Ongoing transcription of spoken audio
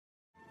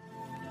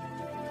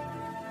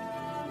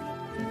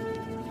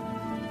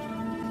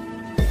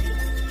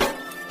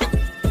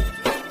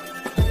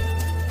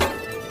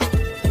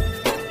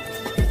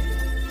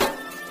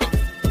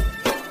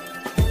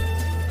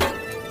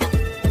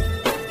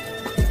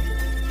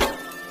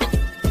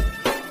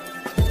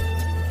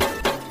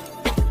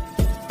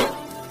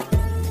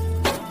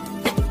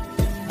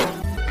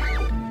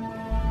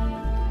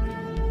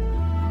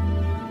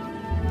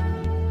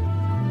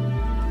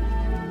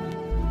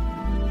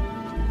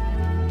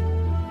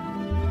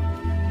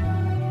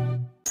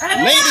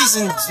Ladies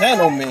and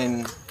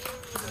gentlemen,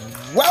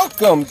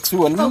 welcome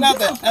to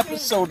another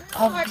episode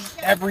of the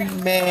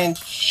Everyman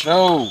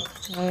Show.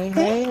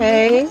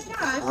 Hey.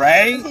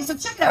 Right?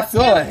 I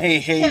feel a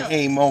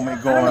hey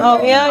moment going on.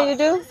 Oh, yeah, you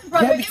do?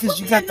 Yeah,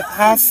 because you got the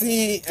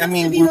outfit. I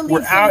mean,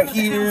 we're out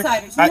here.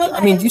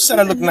 I mean, you said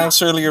I look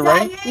nice earlier,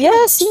 right?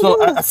 Yes, you So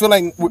do. I feel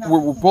like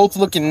we're both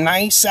looking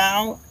nice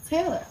out.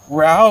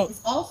 We're out.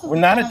 We're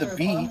not at the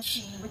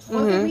beach.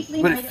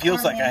 But it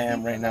feels like I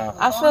am right now.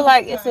 I feel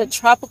like it's a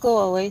tropical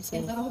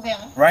oasis.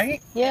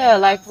 Right? Yeah,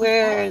 like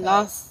we're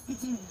lost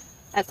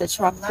at the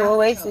tropical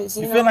oasis.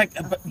 You feel like,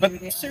 but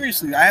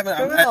seriously,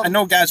 I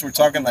know, guys, we're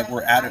talking like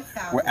we're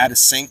at a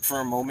sink for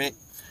a moment.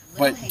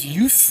 But do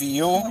you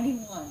feel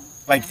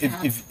like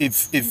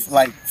if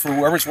like for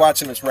whoever's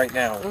watching us right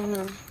now,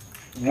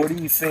 what do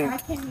you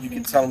think you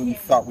can tell them you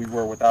thought we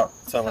were without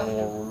telling them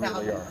where we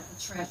really are?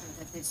 The treasure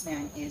that this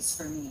man is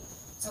for me.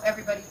 So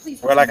everybody,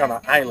 please. We're like on an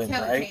island,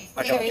 right?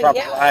 Like on a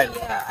tropical island.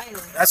 Yeah,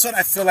 island. That's what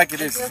I feel like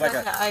it is. It's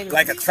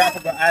like a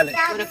tropical island.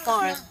 With a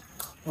farm.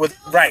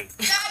 Right.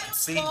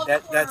 See,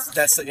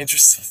 that's the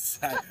interesting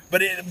side.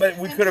 But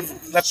we could have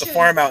left the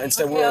farm out.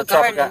 Instead we're on a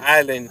tropical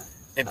island,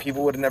 and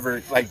people would have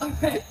never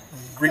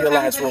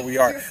realized where we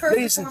are.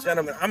 Ladies and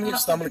gentlemen, I'm here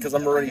stumbling because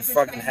I'm already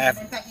fucking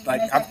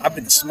I've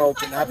been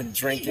smoking, I've been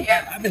drinking,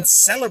 I've been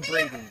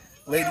celebrating.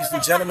 Ladies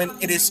and gentlemen,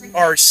 it is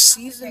our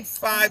season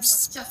 5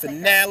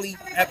 finale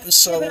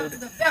episode.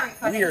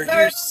 We are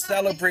here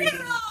celebrating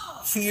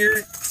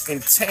here in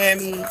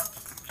Tammy,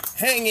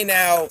 hanging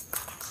out,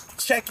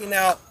 checking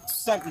out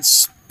something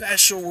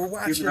special. We're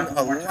watching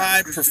a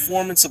live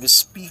performance of a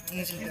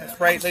speakeasy. That's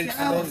right, ladies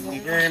and gentlemen,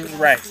 you're hearing me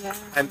right.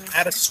 I'm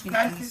at a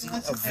speakeasy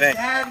event.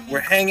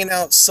 We're hanging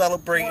out,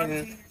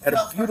 celebrating at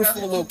a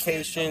beautiful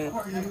location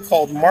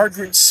called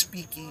Margarets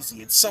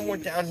Speakeasy. It's somewhere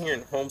down here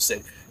in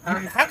Homestead.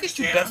 How could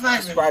you best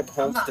describe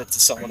Homestead to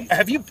someone?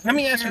 Let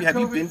me ask you, have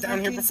you been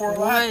down here before?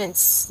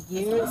 Once,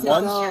 years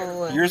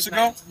ago. Years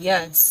ago?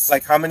 Yes.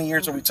 Like how many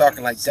years are we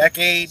talking? Like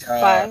decade?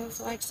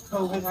 5, like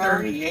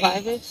around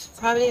 5-ish,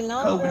 probably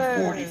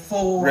longer.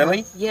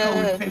 Really?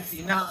 Yeah.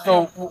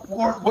 So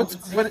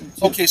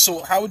okay,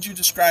 so how would you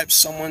describe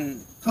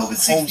someone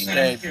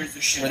Homestead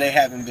where they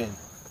haven't been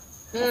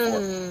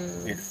before?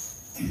 Here.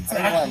 I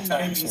don't know why I'm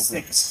talking so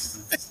good.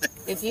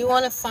 If you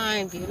want to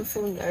find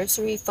beautiful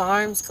nursery,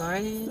 farms,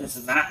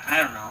 gardens,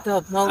 I don't know.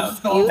 the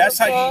most beautiful.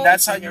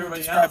 That's how you would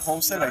describe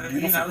Homestead, like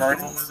beautiful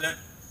gardens.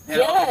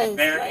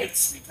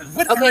 Yes.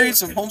 What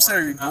areas of Homestead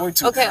are you going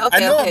to? Okay. I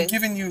know I'm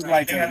giving you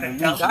like a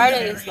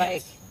garden is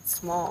like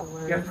small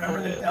word.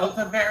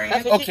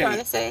 That's what you're trying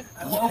to say.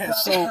 Yeah,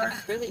 so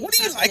Really what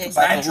do you like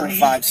about the whole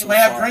vibe so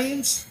far? Do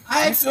you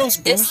feel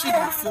bougie? Do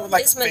you feel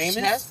like it's famous?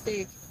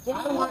 Majestic. Yeah.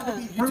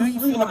 Do you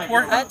feel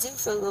important? I do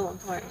feel a little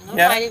important. I'm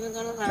Yeah. not even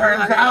gonna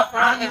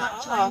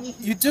lie.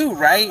 You do,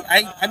 right?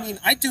 I mean,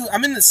 I do.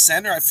 I'm in the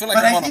center. I feel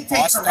like I'm on a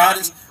boss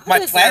status. My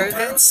plaid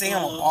pants say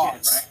I'm a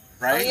boss,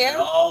 right?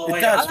 Oh, yeah?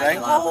 It does, I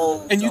like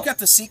right? And you got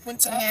the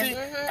sequence outfit.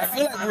 I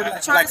feel like we're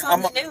like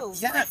I'm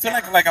I feel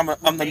like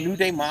I'm the New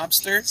Day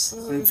mobster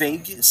in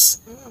Vegas,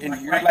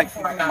 and you're like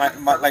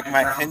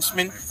my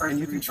henchman, and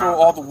you control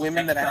all the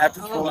women that I have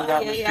controlling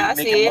out making money. I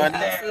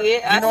see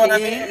it. You know what I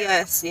mean?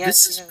 Yes.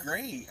 This is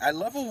great. I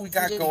love what we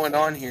got going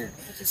on here.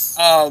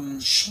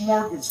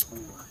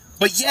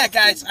 But yeah,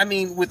 guys, I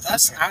mean, with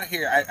us out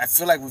here, I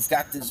feel like we've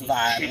got this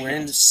vibe. We're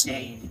in the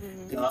scene.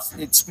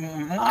 It's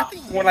I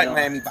think more like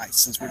Miami Vice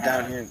since we're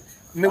down here.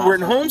 I mean, we're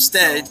in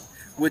Homestead,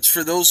 which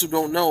for those who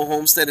don't know,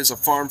 Homestead is a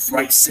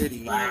farm-free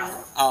city.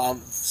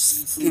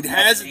 It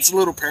has its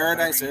little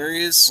paradise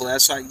areas, so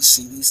that's why you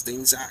see these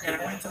things out here.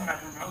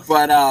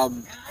 But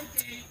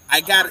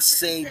I gotta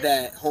say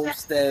that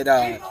Homestead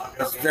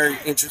is very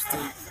interesting.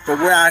 But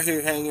we're out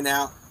here hanging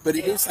out. But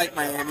it is like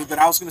Miami, but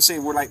I was going to say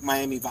we're like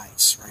Miami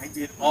Vice, right?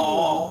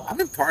 I've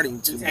been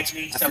partying too much.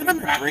 I feel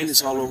like my brain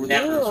is all over the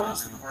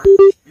place right now.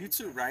 You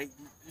too, right?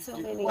 So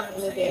many in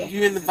the day.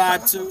 You in the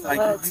vibe too? Like,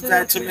 you've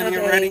had too many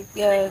already?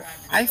 Yeah.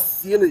 I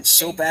feel it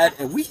so bad,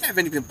 and we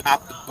haven't even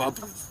popped the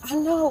bubble. I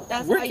know.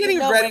 We're getting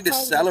ready to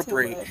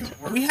celebrate.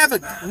 We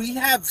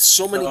have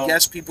so many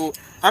guest people.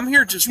 I'm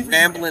here just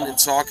rambling and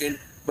talking.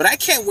 But I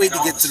can't wait to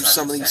get through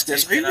some of these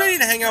guests. Are you ready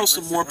to hang out with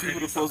some more people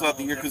to close out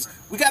the year? Because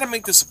we got to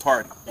make this a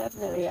party.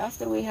 Definitely.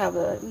 After we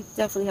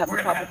definitely have a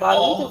proper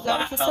bottle. We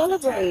deserve to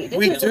celebrate.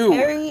 We do.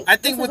 I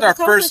think with our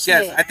first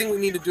guest, I think we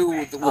need to do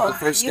it with the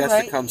first guest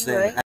that comes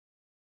in.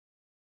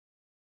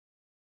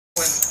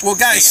 Well,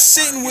 guys,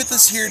 sitting with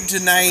us here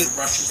tonight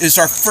is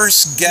our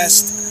first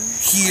guest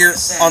here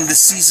on the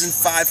season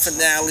 5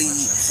 finale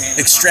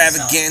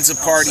extravaganza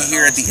party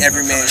here at the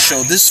Everyman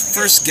Show. This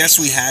first guest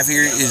we have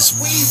here is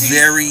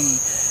very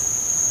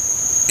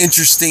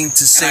interesting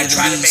to say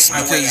the least,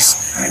 because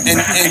and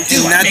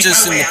not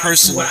just in the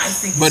person,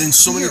 but in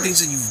so many things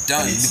that you've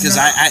done. Because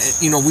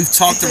we've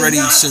talked already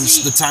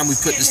since the time we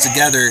put this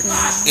together,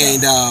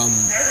 and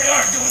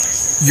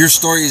your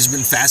story has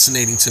been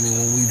fascinating to me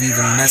when we've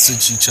even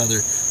messaged each other.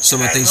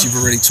 Some of the things you've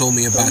already told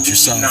me about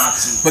yourself.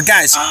 But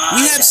guys,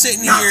 we have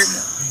sitting here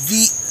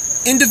the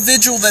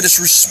individual that is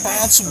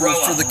responsible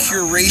for the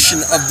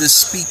curation of this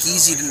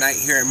speakeasy tonight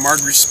here at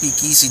Margaret's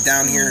Speakeasy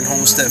down here in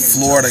Homestead,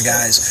 Florida,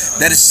 guys.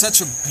 That is such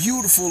a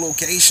beautiful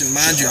location,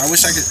 mind you. I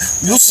wish I could.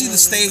 You'll see the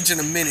stage in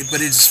a minute, but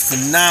it's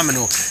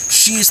phenomenal.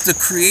 She is the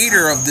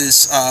creator of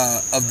this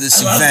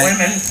event,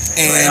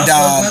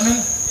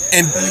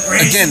 and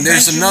again,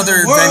 there's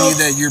another venue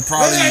that you're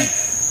probably.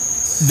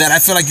 That I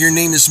feel like your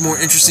name is more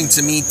interesting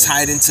to me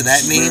tied into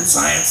that name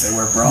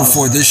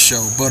before this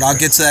show, but I'll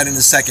get to that in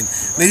a second.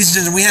 Ladies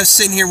and gentlemen, we have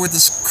sitting here with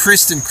us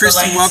Kristen.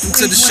 Kristen, welcome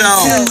to the show.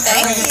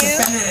 Thank you.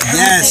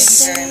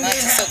 Yes. Thank you very much.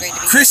 It's so great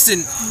to be Kristen,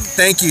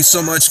 thank you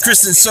so much.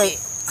 Kristen, so,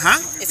 huh?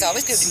 It's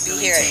always good to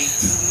be here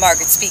at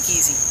Margaret's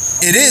Speakeasy.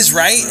 It is,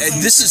 right?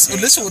 This is,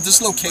 listen, with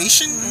this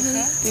location,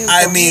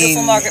 I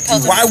mean,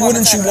 Pelton why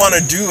wouldn't you want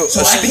to do a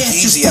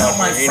speakeasy out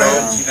here,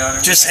 you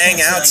know? Just hang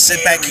out,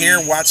 sit back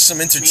here, watch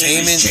some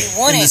entertainment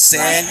in the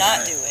sand.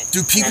 Not do it. Do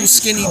people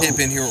skinny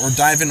dip in here or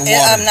dive in the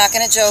water? I'm not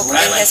going to joke.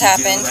 It has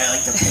happened.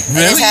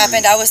 It has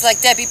happened. I was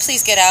like, Debbie,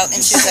 please get out.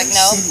 And she was like,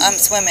 no,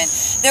 I'm swimming.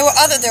 There were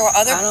other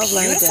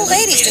beautiful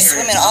ladies just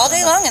swimming all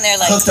day long, and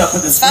they're like,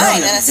 it's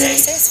fine. And I said,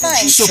 it's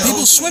fine. So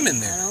people swim in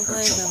there?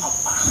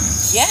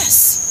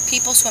 Yes.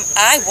 People swim.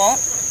 I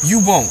won't. You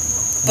won't.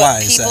 Why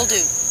But is people that?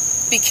 do.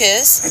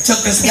 Because I took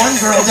this one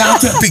girl down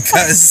to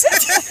because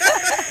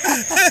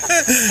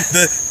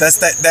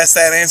that's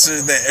that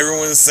answer that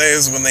everyone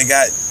says when they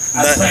got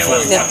nothing for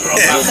you.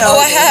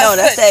 I have. No,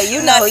 that's that.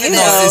 You know.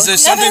 Is there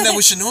something that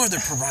we should know? Are there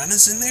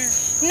piranhas in there?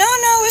 No,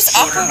 it's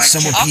Someone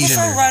peed in aquifer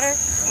there. water.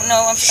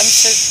 No, I'm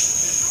sure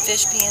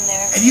fish pee in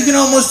there. and you can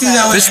almost do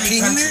that with Fish any pee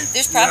in country. there?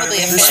 There's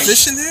probably a There's fish.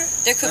 fish in there?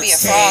 There could be a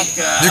frog.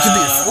 There could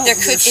be a There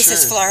could. This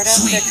is sure. Florida.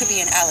 Sweet. There could be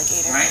an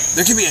alligator. Right?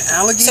 There could be an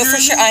alligator. So for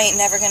in sure, there? I ain't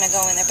never gonna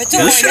go in there. But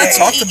don't We worry, should have they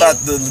won't talked eat about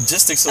you. the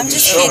logistics of I'm the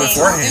just show kidding.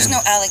 beforehand. There's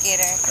no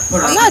alligator.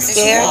 I'm not There's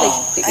scared.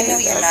 no- I know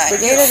you're not.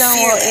 The gator don't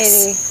want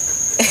Fearless. any.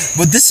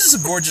 But this is a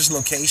gorgeous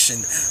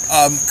location.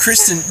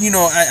 Kristen, you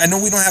know, I know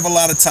we don't have a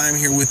lot of time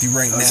here with you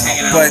right now,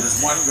 but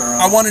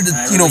I wanted to,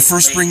 you know,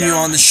 first bring you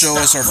on the show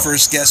as our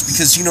first guest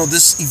because, you know,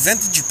 this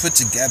event that you put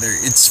together,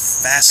 it's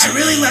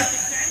fascinating.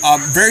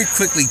 Very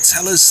quickly,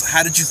 tell us,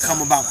 how did you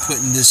come about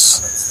putting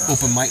this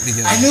open mic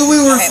together? I knew we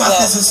were Okay,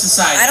 fucked well, as a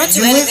society. I don't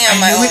do knew anything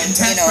on my I knew own, it in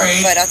 10th you know,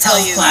 grade, but I'll tell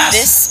health you, class,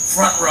 this-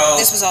 front row,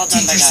 this was all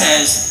done by teacher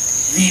God.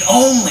 says the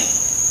only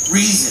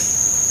reason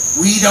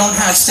we don't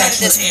have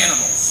sex started with this-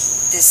 animals.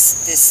 This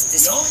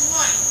The only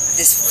one.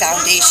 this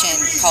foundation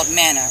called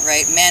MANA,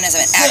 right? MANA is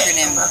an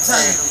acronym for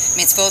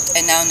Mitzvot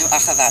and Now Nu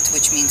Achavat,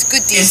 which means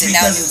good deeds and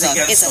now new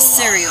love. It's a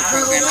serial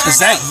program. Is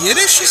that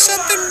Yiddish or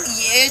something?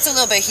 Yeah, it's a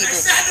little bit Hebrew.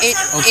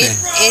 Okay.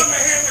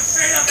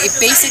 It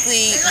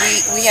basically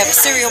we have a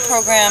cereal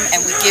program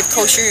and we give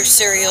kosher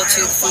cereal to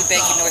the food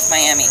bank in North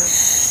Miami.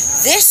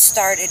 This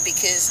started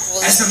because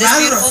As a this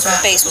matter beautiful of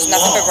fact, space was the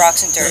nothing but law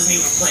rocks and dirt. doesn't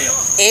even play a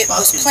It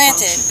was fucking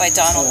planted function by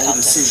Donald for Pelton.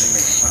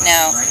 decision-making.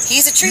 Now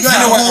he's a tree You got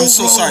You know farmer. what? I'm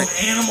so whole sorry. row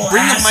of animal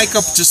Bring the ass. mic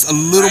up just a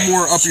little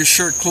more up your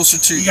shirt, closer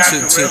to You got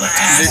gorilla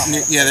ass.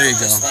 yeah, there you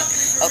go.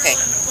 Okay,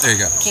 There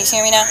you go. can you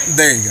hear me now?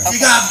 There you go. You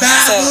got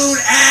baboon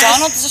ass.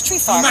 Donald is a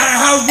tree farmer matter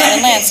how and a big it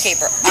is.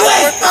 landscaper. I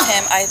worked with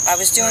him. I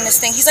was doing this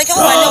thing. He's like,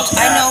 oh,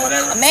 I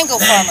know a mango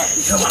farmer.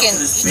 He can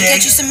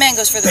get you some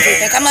mangoes for the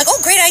food bank. I'm like,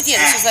 oh, great idea.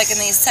 This was like in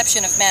the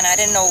inception of MANA. I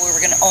didn't know we were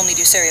going to only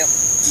do cereal.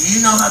 Do you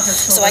know how to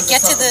So I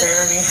get to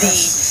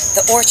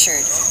the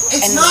orchard, and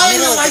in the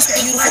middle of this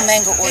beautiful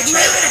mango orchard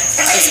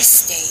is a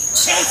stage,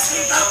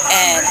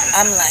 and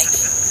I'm like,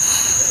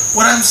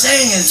 What I'm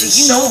saying is, do it's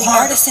you so know the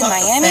hard artist to in fuck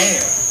a Miami?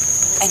 bear.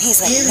 And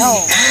he's like,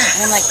 no. And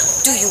I'm like,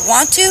 do you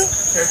want to?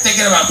 They're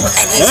thinking about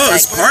putting. And he's Oh,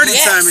 it's like, party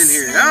yes. time in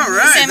here. All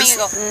right. Sammy, This,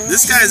 you go,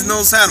 this guy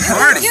knows how to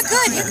party. You're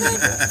good.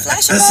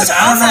 Flashing Listen, balls are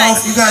I all don't know fine.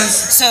 if you guys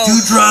So do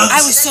drugs. I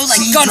was so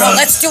like, see gun ho,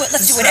 drugs, let's do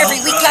it every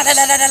week. sell La,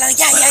 la, la, la, la,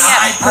 yeah.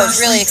 I I was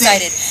really personally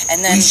excited.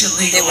 And then we should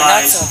they were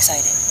not legalize so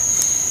excited.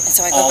 And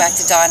so I go all back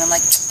to Don. I'm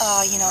like,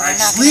 oh, you know, All right, they're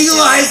not just going to do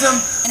legalize it. them.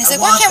 And he's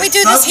like, why can't we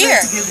do this here?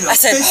 I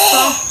said,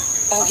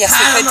 oh, yes,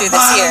 we could do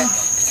this here.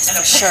 Because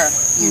for sure,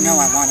 you know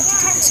I wanted to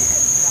do this here.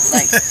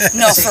 Like,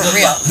 no, for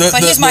real.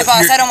 But he's my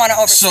boss. I don't want to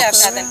overstep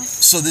nothing.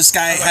 So this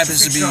guy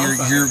happens to be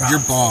your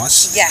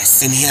boss.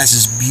 Yes. And he has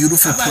this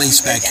beautiful place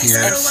back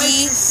here. And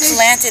he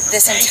planted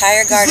this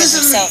entire garden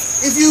himself.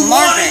 If you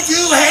want to Margaret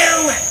do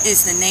heroin,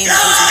 is the name of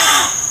his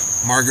mother.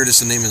 Margaret is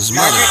the name of his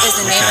mother. Margaret is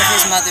the name of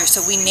his mother, so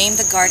we named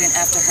the garden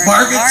after her.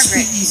 Margaret Margaret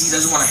Speakeasy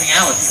doesn't want to hang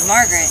out with you.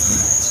 Margaret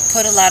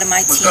put a lot of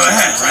my But teachers go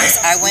ahead, in place.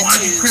 right? I went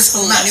to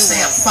Crystal school at Meth,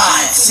 stay Newark,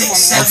 up 5, 6,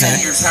 7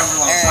 Okay. years,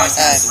 however long Or,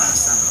 podcast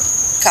last time.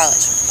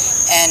 college,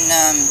 and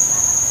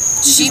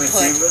she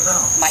put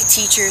my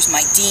teachers,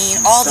 my dean,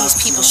 all these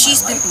people.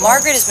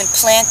 Margaret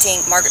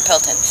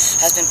Pelton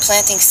has been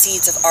planting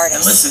seeds of And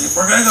artists listen, if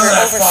we're going to go for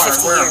that over far,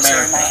 50 we're years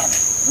here in America.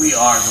 Miami. We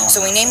are going.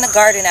 So we named the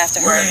garden after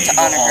We're her gonna to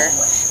go honor all her,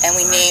 the way. and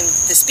we named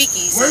the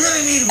speakeasy We're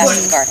going to need after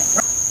wood. the garden.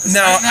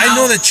 Now, Right I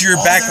know that your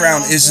all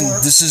background they're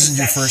known isn't for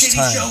your is first that shitty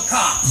time. show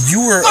Cops. You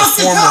were a Fuck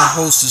the former cops.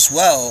 host as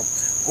well.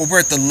 over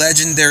at the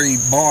legendary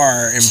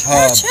bar and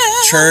pub,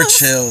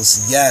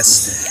 Churchill's.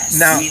 Yes.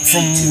 Now,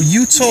 from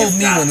you told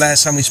me when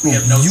last time we spoke,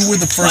 you were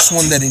the first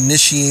one that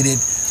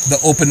initiated the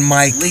open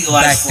mic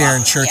back there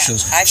in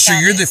Churchill's. Yeah, so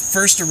you're the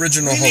first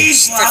original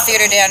host. For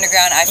Theater Day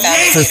Underground, I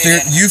founded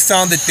Theater Day. You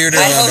founded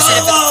Theater Day I hosted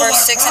it Underground. for the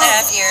first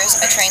 6.5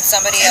 years. I trained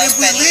somebody else,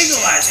 Benny,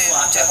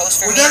 to host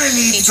for me.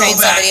 He trained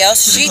somebody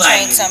else. She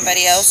trained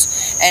somebody else.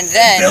 And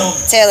then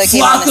Taylor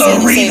came on the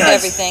scene and saved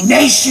everything.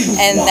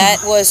 And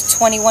that was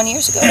 21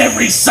 years ago.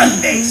 Every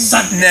Sunday.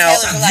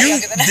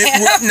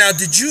 Now,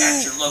 did you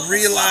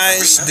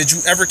realize, did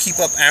you ever keep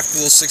up after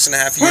those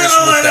 6.5 years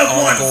with the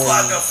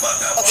ongoing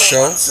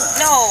show?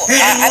 No,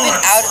 I've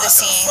been out of the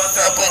scene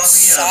for a good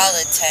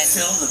solid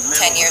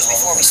 10 years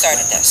before we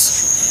started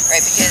this, right?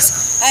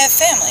 Because I have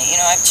family, you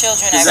know, I have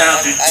children, I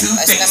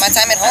spend my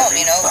time at home,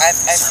 you know. I have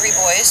 3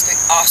 boys, 3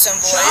 awesome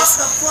boys,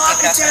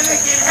 keep it awesome too.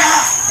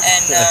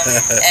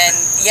 And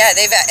yeah,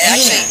 they've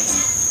actually,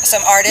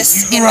 some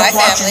artists in my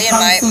family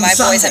and my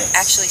boys have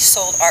actually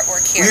sold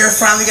artwork here. We're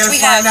finally going to We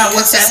find have out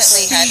what that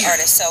consistently had spear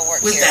artists sell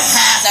work with here, the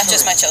half not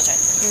just my children.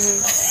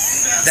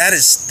 That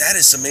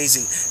is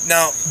amazing.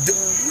 Now,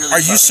 are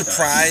you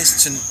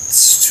surprised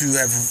to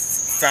have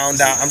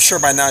found out? I'm sure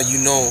by now you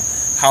know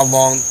how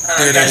long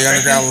Theater Day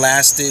Underground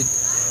lasted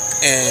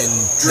and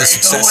the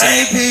success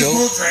it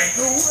built.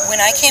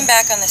 When I came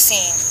back on the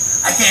scene,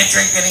 I can't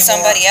drink anymore.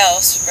 somebody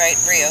else, right?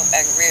 Rio.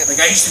 Like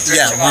I used to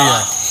drink. Yeah,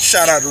 Rio.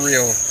 Shout out to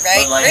Rio.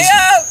 Right? Like,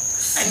 Rio!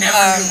 I never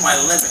knew my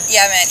limit.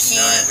 Yeah, man. You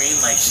know what I mean?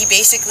 Like, He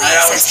basically I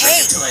always says, drink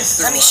hey, until I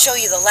throw let me up. show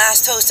you the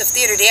last host of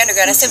Theater Day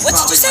Underground. I said, what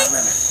did you say?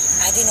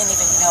 I didn't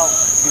even know.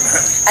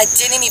 I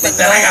didn't even But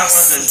then know I it got was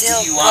one of those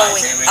still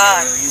DUIs. going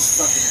on.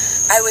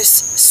 I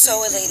was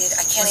so elated.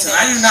 I can't even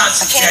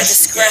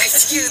describe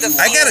to you the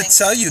feeling. I gotta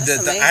tell you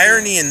that the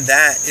irony in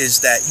that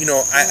is that, you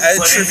know, I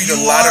attribute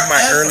a lot of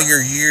my earlier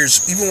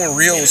years, even when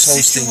Rio was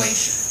hosting,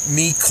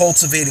 me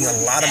cultivating a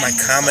lot of my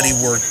comedy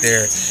work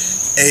there.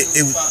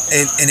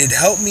 It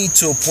helped me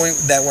to a point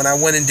that when I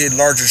went and did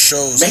larger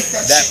shows,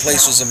 that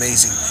place was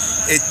amazing.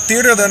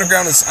 Theater of the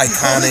Underground is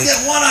iconic.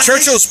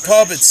 Churchill's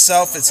Pub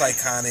itself is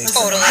iconic.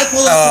 Totally.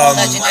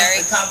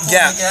 Legendary.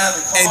 Yeah,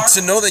 and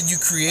to know that you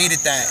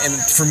created that, and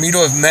for me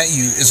to have met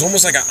you, is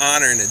almost like an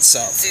honor in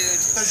itself. Dude.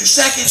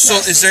 So,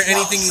 is there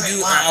anything you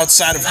do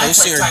outside of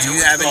hosting, or do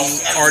you have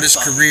any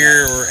artist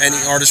career or any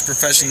artist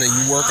profession that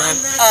you work on?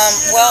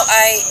 Well,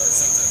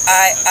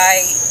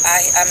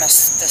 I'm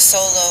the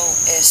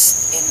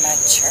soloist in my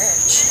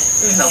church.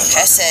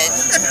 Chesed,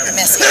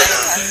 Messianic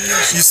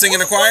congregation. You sing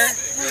in a choir?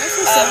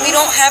 We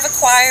don't have a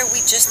choir. We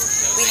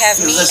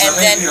have me, and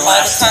then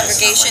all the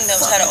congregation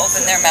knows how to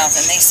open their mouth,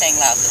 and they sing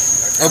loudly.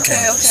 Okay.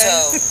 So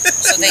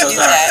they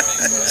do that.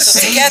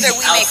 So together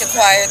we make a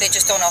choir. They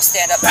just don't all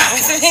stand up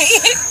with me.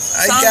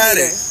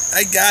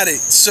 I got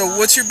it. So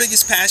what's your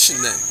biggest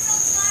passion then?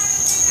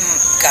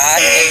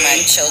 God and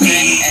my children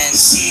and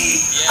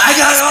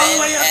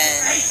husband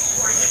and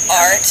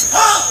art.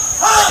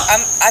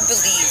 I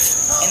believe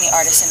in the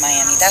artists in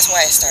Miami. That's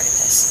why I started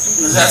this.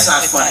 That's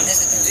not funny.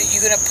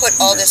 You're gonna put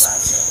all this,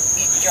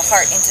 your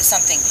heart into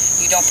something.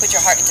 You don't put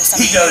your heart into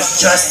something. He goes,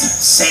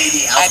 just say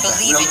the I alphabet.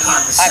 believe in you.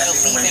 I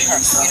believe in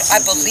her. You know, I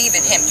believe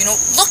in him. You know,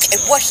 look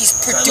at what he's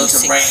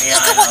producing.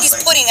 Look at what he's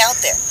putting out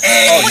there.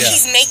 Look at what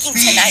he's making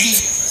tonight.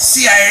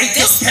 CIA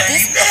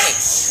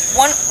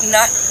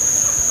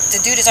The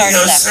dude is already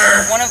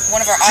left.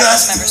 One of our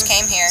audience members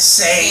came here.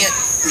 Say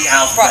the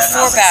alphabet.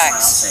 Brought 4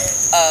 bags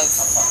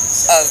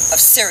of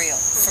cereal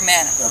for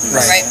Manna.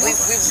 Right.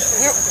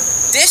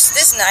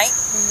 This night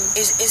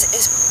is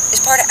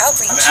part of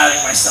outreach. I'm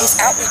outing myself. It's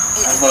outreach.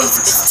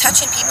 It's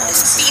touching people.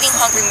 It's feeding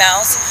hungry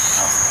mouths.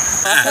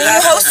 When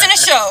you're hosting a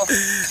show,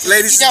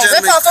 ladies and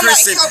gentlemen,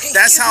 Kristen,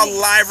 that's how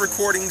live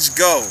recordings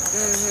go.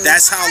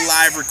 That's how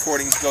live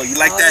recordings go. You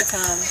like that?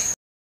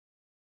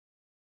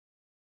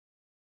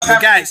 So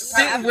guys,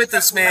 sitting with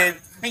us, man,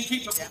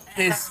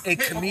 is a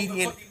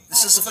comedian.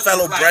 This is a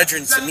fellow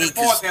brethren to me,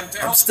 because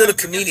I'm still a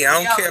comedian.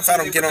 I don't care if I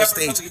don't get on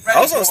stage.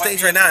 I was on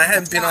stage right now. I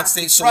hadn't been on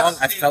stage so long.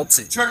 I felt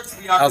it.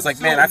 I was like,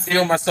 man, I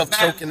feel myself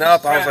choking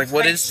up. I was like,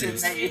 what is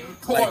this?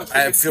 Like,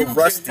 I feel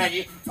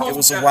rusty. It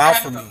was a while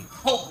for me.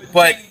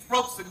 But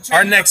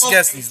our next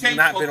guest, he's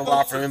not been a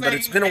while for him, but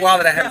it's been a while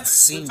that I haven't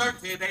seen him.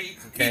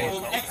 Okay?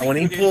 And when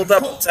he pulled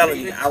up, I'm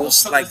telling you, I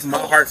was like, my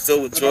heart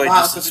filled with joy.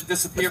 This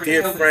is a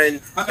dear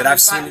friend that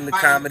I've seen in the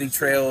comedy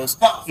trails.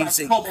 He's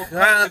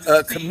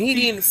a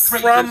comedian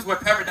from,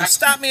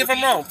 stop me if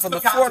I'm wrong, from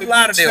the Fort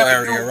Lauderdale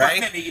area,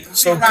 right?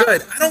 So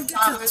good. I don't get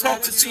to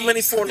talk to too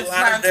many Fort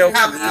Lauderdale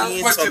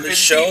comedians on this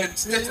show.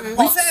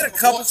 We've had a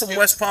couple from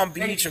West Palm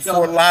Beach and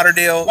Fort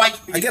Lauderdale.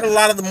 I get a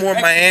lot of the more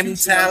Miami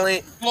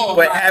talent,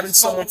 but having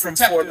someone from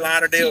Fort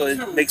Lauderdale,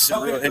 it makes it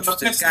real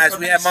interesting. Guys,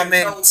 we have my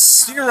man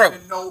Zero.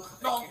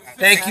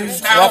 Thank you.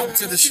 Welcome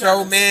to the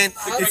show, man.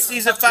 It's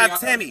season 5.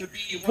 Tammy,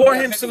 pour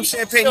him some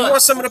champagne. You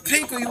want some of the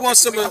pink or you want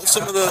some of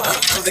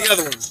the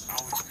other ones?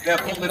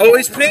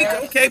 Always pink?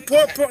 Okay,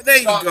 pour. There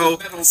you go.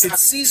 It's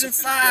season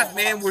 5,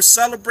 man. We're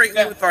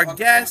celebrating with our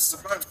guests.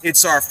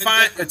 It's our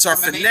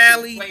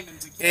finale.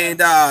 And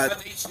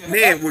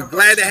man, we're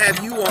glad to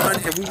have you on,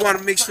 and we want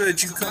to make sure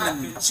that you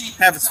come and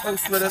have a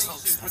toast with us.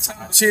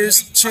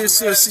 Cheers to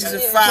season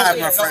 5,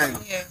 my friend.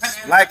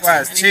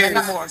 Likewise, cheers.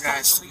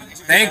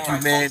 Thank you,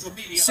 man.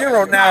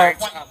 Zero, now,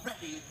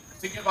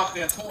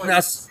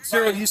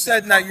 Cyril, you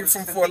said now you're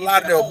from Fort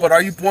Lauderdale, but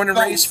are you born and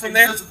raised from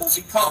there?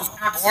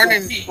 Born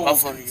in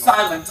Buffalo, New York.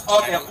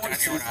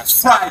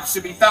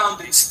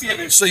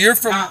 So you're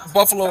from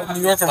Buffalo,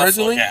 New York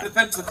originally? Yeah.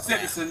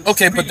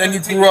 Okay, but then you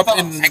grew up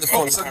in the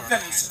Fort.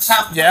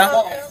 Yeah?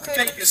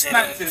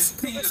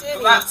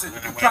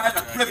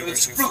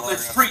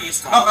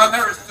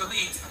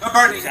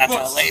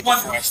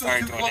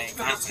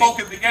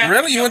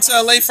 Really? You went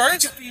to LA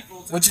first?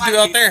 What'd you do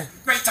out there?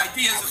 I was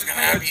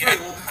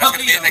gonna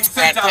be an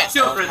expert.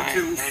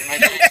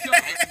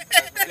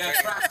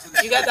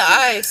 You got the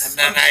eyes.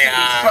 And then I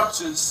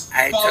took a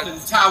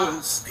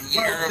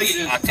year of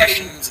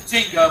auditions,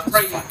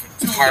 fucking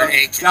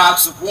heartache,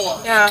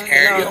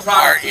 tearing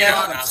apart, you know,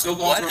 and I was like,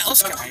 what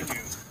else can I do?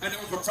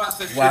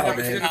 Wow,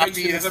 man.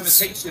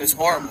 It's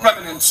horrible. I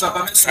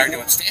started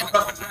doing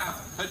stand-up.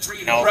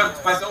 You know,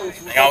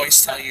 they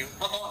always tell you.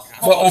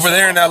 Well, over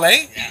there in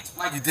LA?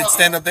 You did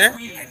stand up there?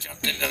 I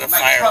jumped into the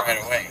fire right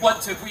away.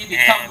 And,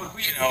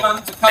 you know,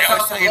 they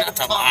always tell you not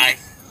to lie.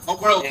 You know,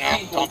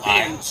 don't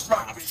lie.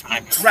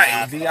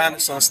 Right, be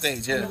honest on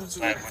stage, yeah. But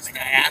when the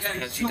guy asked me,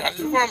 you done this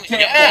for me?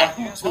 Yeah,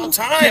 all the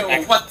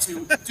time.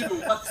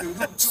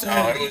 So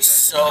it was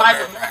so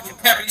nerve-wracking.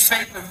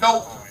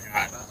 Oh my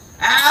God.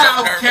 So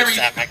nervous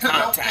that my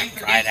contact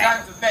dried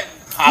out.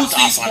 Popped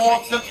off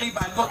on me.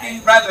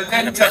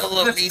 In the middle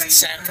of me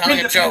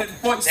telling a joke.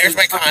 There's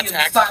my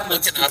contact,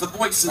 looking up,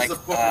 like,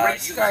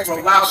 you guys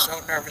make me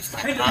so nervous, my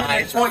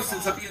eyes are...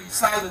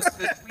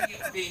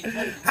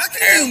 How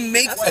can you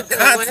make the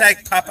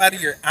contact pop out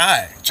of your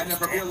eye?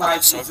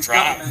 It's so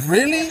dry.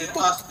 Really?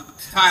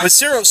 But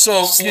Cyril,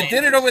 so you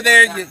did it over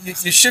there,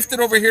 you shifted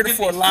over here to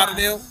Fort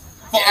Lauderdale?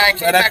 Yeah, I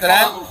came back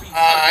home.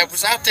 I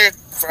was out there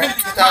from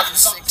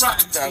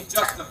 2006 to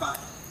 2010.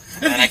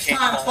 And then I came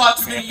home, and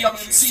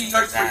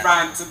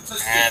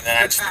then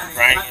I just been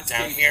grinding it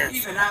down here.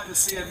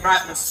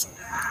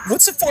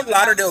 What's the Fort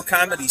Lauderdale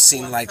comedy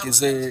scene like? Is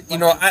there, you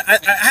know, I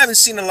haven't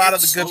seen a lot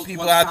of the good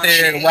people out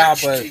there in a while,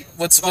 but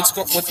what's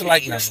it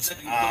like now?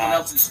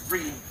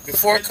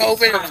 Before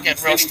COVID, it was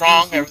getting real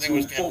strong. Everything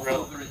was getting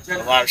real.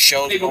 A lot of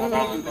shows going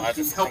on, a lot of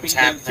different things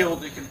happening.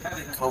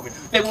 COVID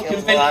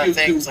killed a lot of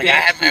things. Like I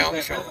had my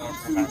own show going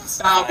for about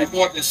 5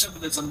 years.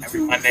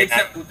 Every Monday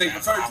night. And then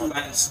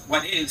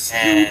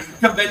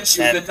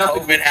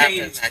COVID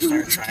happened. I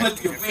started trying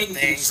to do different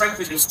things.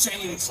 Just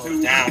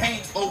slowed down.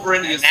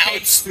 And now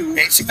it's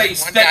basically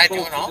one guy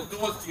doing all of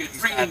it.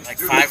 He's had like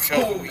 5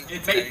 shows a week.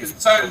 If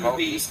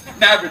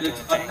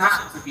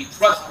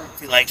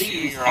you like you,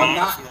 you're on.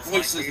 If you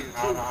like you, you're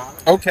not on.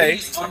 Okay,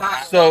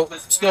 so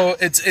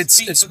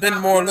it's been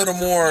a little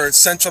more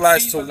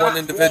centralized to one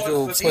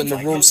individual putting the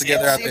rooms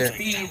together out there.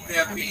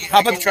 How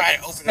about try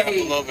to open it up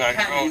a little bit on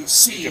your own,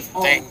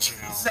 different things,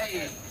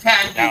 you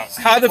know?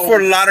 How the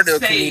Fort Lauderdale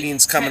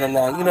comedians coming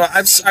along? You know,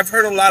 I've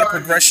heard a lot of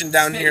progression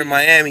down here in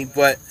Miami,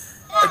 but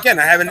again,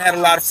 I haven't had a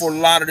lot of Fort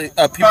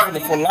Lauderdale people from the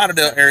Fort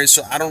Lauderdale area,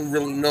 so I don't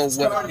really know what's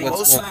going on.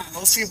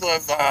 Most people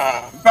have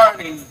gone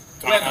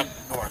up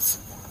north.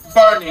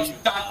 Burning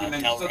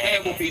documents, so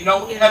there will be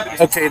no evidence.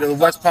 Okay, the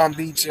West Palm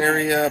Beach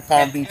area,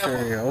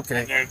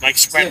 okay. They're like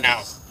spreading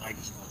out, like,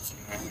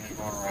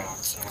 going around.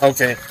 So.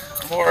 Okay.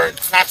 More,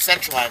 it's not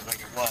centralized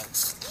like it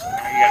was. So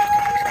now you have to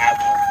kind of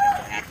travel and make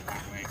it happen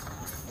that way.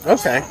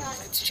 Okay.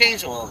 It's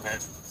changed a little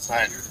bit,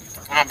 but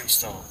comedy's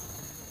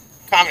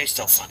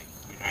still funny.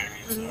 You know what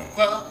I mean?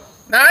 So.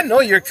 Now I know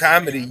your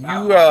comedy.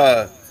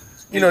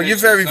 You know, you're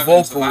very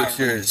vocal with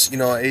yours. You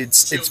know,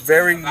 it's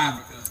very.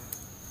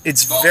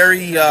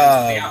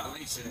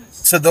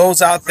 To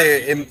those out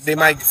there, they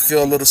might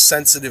feel a little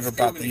sensitive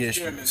about the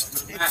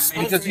issues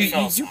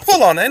because you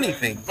pull on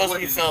anything. It's supposed to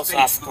be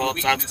philosophical.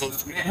 It's not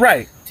supposed to be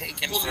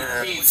taken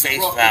for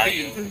face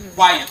value.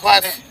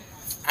 Plus,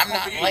 I'm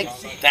not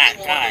like that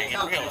guy in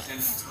real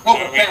life. You know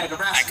what I mean?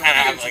 I kind of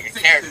have like a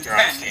character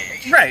on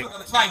stage. Right.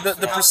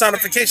 The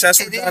personification. That's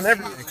where John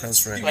Everything comes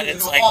from. But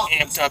it's like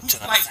amped up to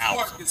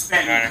 1,000.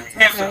 You know what I mean?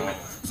 So,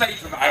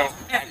 I don't.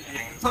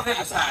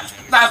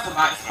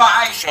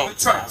 Show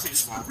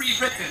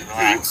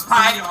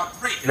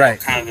right.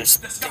 Kind of just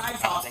think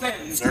about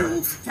things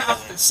observe.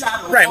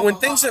 Right. When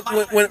things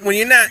when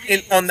you're not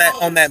on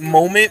that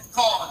moment,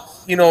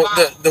 you know,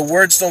 the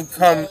words don't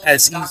come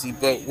as easy.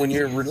 But when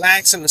you're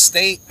relaxed in the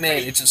state, man,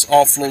 it just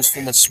all flows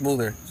so much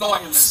smoother.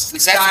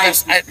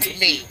 That's to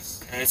me.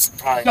 And it's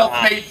probably not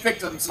by the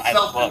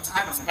book.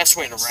 It's the best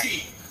way to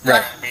write.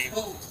 Right. I mean,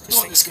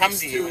 these things come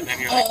to you, and then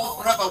you're like, oh,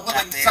 you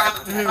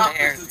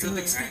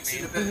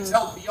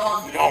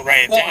don't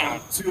write it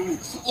down.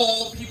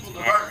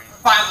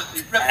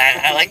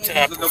 I like to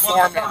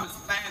perform it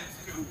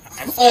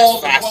as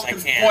fast as I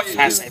can, as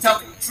fast as I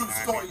think.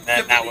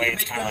 That way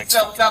it's kind of like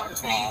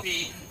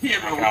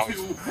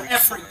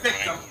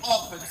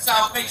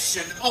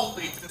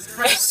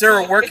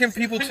Sarah, where can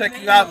people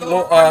check you out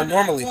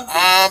normally?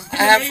 I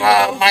have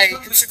my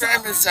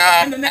Instagram is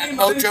at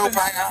Mojo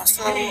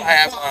Payaso. I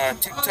have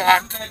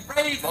TikTok,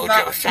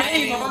 Mojo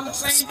Shiny.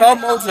 Spell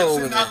Mojo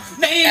over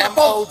there.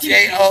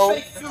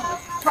 MOJO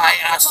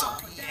Payaso.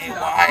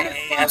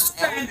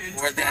 Payaso,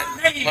 or then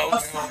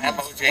Mojo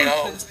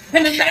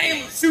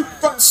Shiny.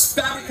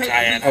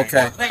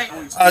 Okay.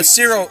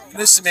 Cyril,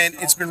 listen, man,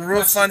 it's been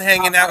real fun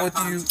hanging out with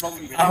you.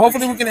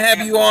 Hopefully we can have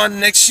you on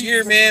next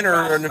year, man,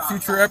 or in a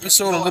future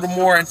episode a little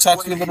more and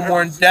talk to you a little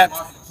more in depth.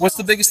 What's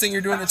the biggest thing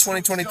you're doing in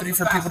 2023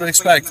 for people to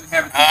expect?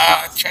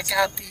 Check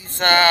out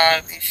these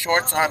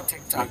shorts on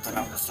TikTok that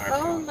I'm gonna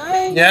start doing. Oh,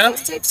 nice. Yeah?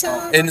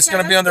 TikTok. And it's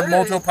going to be under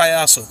Mojo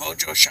Payaso.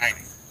 Mojo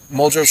Shiny.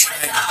 Mojo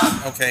Shiny.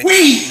 Okay.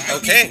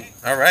 Okay.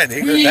 All right. There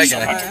you go. That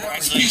guy.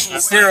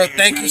 Cyril,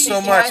 thank you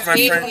so much,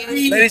 my friend.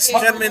 Ladies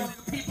and gentlemen,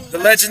 the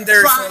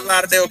legendary Fort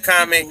Lauderdale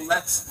comic,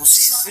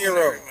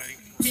 Cyril.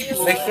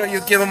 Make sure you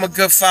give him a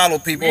good follow,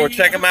 people, or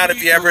check him out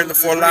if you're ever in the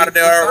Fort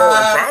Lauderdale area, or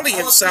probably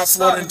in South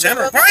Florida in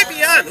general. Probably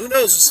beyond. Who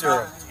knows with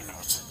Cyril?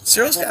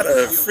 Cyril's got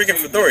a freaking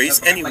fedora.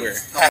 He's anywhere.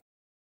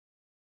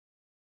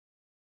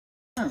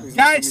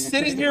 Guys,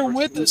 sitting here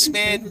with us,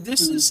 man,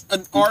 this is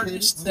an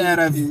artist that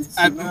I've been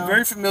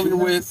very familiar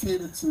with.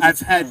 I've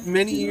had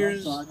many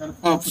years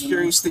of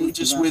sharing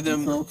stages with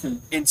him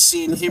and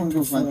seeing him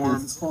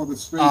perform.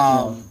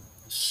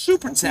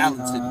 Super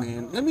talented,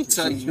 man. Let me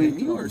tell you, man,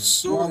 you are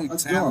so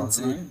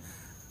talented.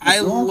 I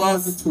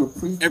love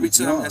every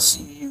time I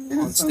see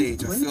you on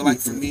stage. I feel like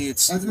for me,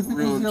 it's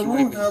real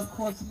enjoyment.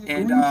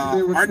 And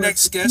our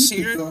next guest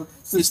here,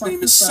 his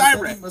name is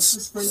Cyrex.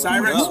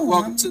 Cyrex,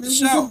 welcome to the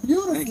show.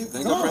 Thank you.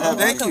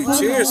 Thank you.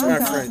 Cheers, my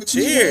friend.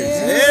 Cheers.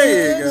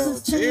 There you go.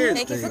 Cheers.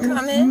 Thank you for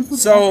coming.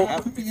 So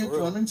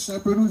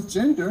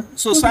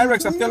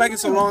Cyrex, I feel like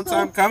it's a long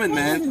time coming,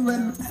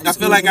 man. I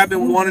feel like I've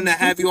been wanting to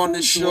have you on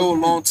this show a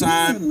long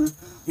time.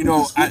 You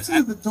know, I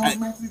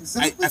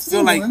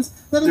feel like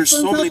there's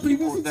so many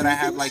people that I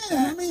have like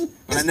that,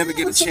 but I never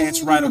get a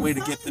chance right away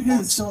to get them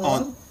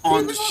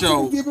on the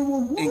show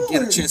and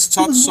get a chance to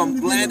talk to. So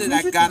I'm glad that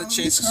I got a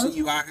chance to see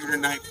you out here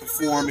tonight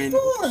performing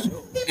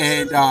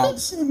and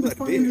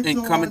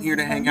coming here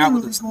to hang out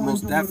with us,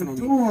 most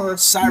definitely.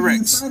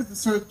 Cyrex,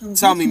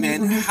 tell me,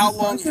 man, how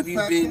long have you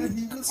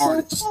been an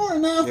artist?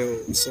 I'm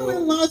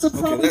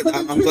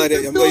glad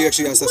you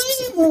actually asked that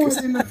specific, because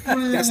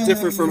that's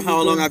different from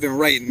how long I've been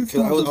writing,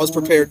 because I was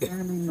prepared.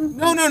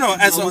 No.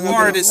 As an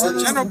artist in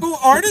general, but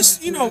artists,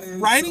 you know,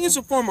 writing is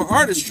a form of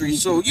artistry.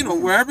 So, you know,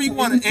 wherever you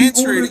want to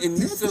answer it and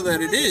you feel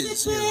that it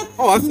is. You know?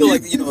 Oh, I feel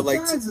like, you know,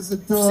 like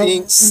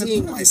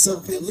seeing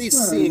myself, at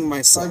least seeing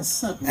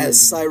myself as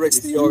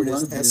Cyrex the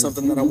artist, as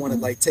something that I want to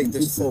like take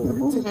this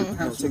forward,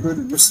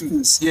 to pursue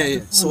this.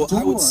 Yeah. So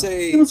I would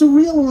say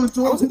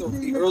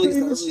the earliest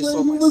I really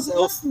saw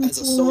myself as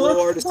a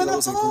solo artist that I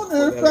was in group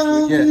for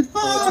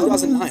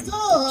 2009.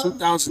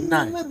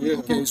 2009.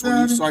 Okay, so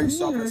when you saw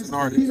yourself as an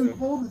artist.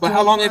 But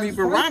how long have you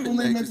been rhyming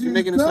then? Because you're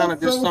making it sound like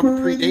there's something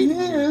predating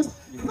here.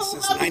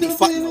 Since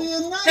 95.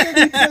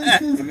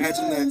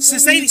 Imagine that.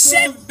 Since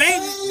 87,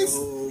 baby.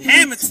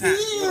 Hammer time.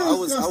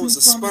 I was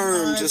a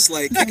sperm, just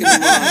like kicking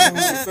around.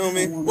 You feel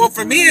me? Well,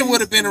 for me, it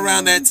would have been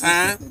around that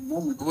time. I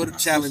would have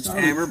challenged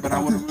Hammer, but I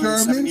would have been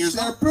 7 years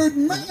old.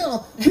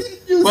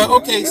 Well,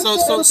 okay,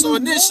 so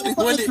initially,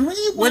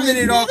 when did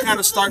it all kind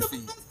of start for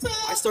you?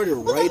 I started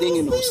writing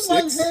in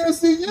 06.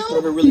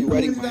 Started really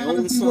writing my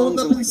own songs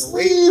in like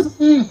 08.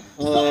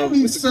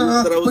 With the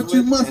group that I was with,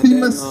 and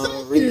then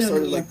really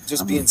started like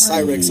just being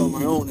Cyrex on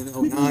my own in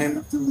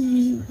 09.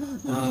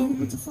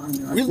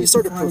 Really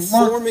started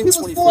performing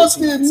 2014.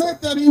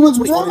 2014 is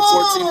where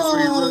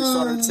you really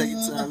started to take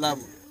it to that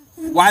level.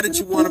 Why did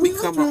you want to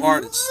become an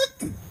artist?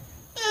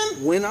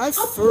 When I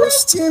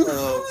first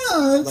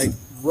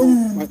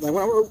when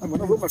I wrote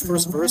my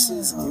first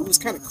verses, it was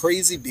kind of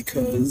crazy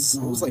because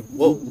I was like,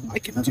 whoa, I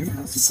can do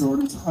this.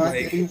 Like,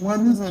 I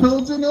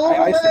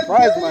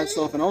surprised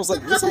myself, and I was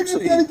like, this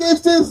actually, I mean,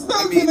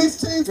 I was like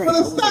 13, but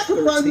I was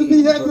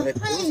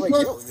like,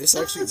 yo, this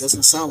actually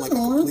doesn't sound like a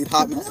complete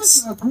hot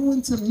mess.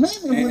 And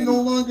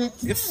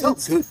it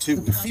felt good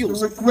too. It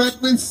feels good.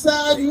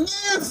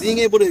 Being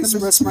able to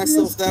express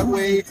myself that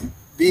way,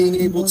 being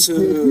able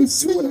to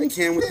do what I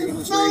can with the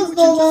English language,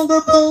 and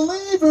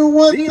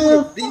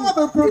being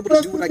able to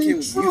do what I can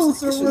with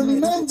music.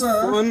 It's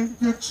fun,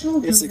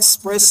 it's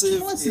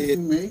expressive,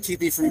 it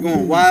keeps me from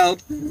going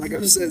wild. Like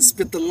I said,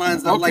 spit the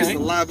lines out like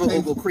saliva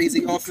or go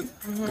crazy often.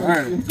 All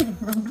right.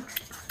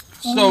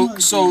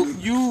 So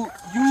you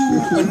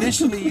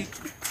initially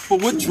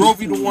But what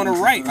drove you to want to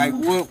write? Like,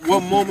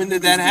 what moment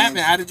did that happen?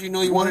 How did you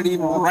know you wanted to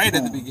even write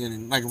at the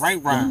beginning? Like,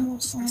 write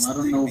rhymes?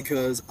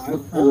 Because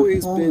I've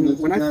always been,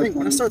 when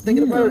I start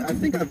thinking about it, I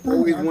think I've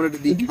always wanted to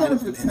be kind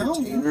of an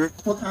entertainer.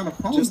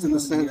 Just in the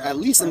sense, at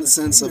least in the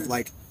sense of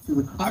like,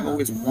 I've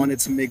always wanted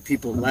to make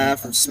people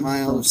laugh or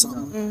smile or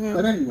something.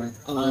 But anyway,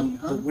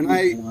 but when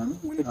a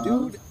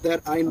dude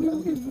that I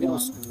knew in middle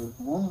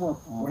school,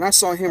 when I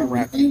saw him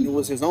rapping, it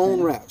was his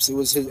own raps. It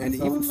was his, and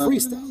even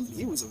freestyle.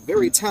 He was a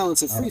very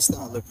talented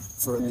freestyler,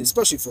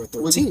 especially for a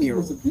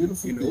 13-year-old.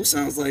 You know,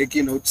 sounds like,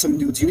 you know, some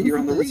dudes you hear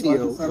on the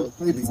radio.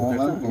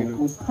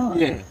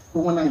 Yeah. But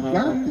when I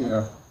got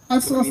there, I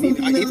saw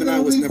even I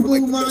was never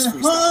like the best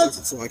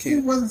freestyler, so I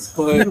can't.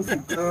 But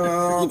you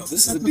know,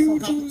 this is a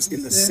dude who's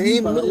in the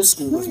same middle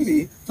school as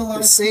me, about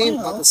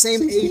the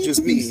same age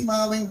as me.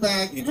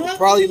 You know,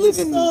 probably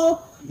living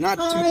not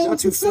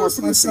too far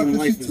from the same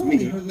life as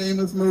me. Her name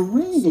is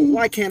Marie. So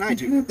why can't I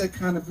do that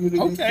kind of beauty?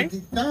 Okay.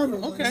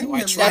 Okay. So I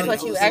That's tried.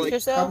 what you asked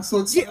yourself? I'm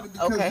so excited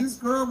because this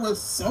girl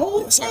was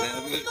so. Sorry,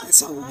 it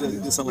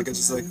sounded like I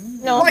just like.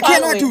 No, Why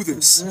can't I do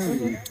this?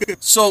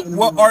 So,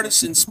 what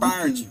artists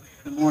inspired you?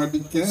 The more I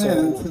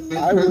began to make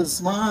her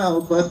smile,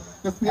 but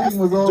the feeling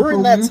was all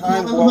during that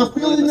time, it was a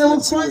feeling that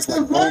was quite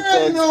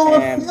divine,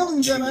 a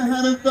feeling that I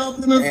hadn't felt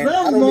in a very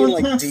I don't long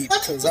mean time. like deep,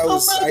 because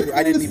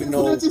I didn't even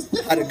know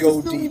how to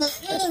go deep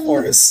as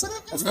far as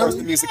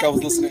the music I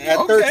was listening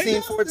at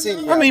 13,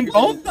 14. I mean,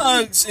 Bone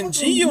Thugs and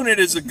G Unit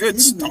is a good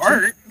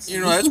start. You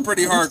know, that's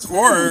pretty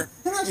hardcore.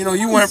 You know,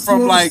 you went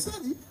from like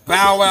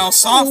Bow Wow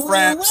soft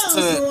raps to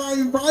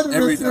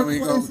every time we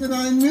go.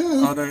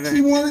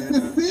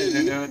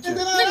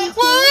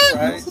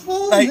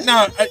 Like,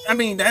 no, I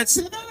mean that's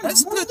good.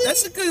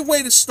 That's a good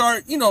way to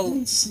start. You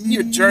know,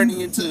 your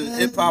journey into the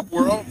hip hop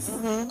world.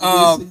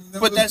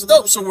 But that's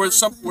dope. So were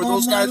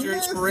those guys your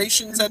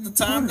inspirations at the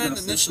time then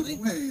initially?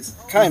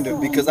 Kind of,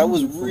 because I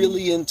was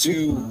really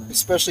into,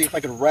 especially if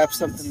I could rap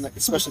something,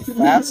 especially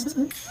fast.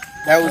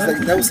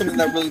 That was something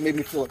that really made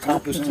me feel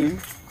accomplished too.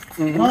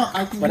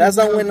 But as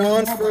I went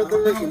on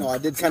further, you know, I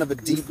did kind of a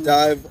deep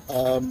dive.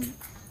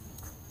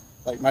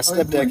 Like my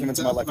stepdad came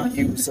into my life, and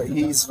he's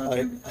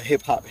like a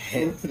hip hop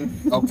head.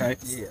 Okay.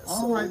 Yeah.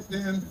 All right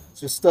then.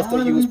 Just stuff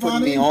that he was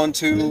putting me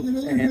onto,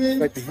 and the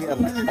fact that he had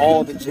like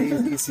all the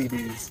Jay-Z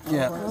CDs.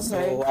 Yeah.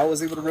 So I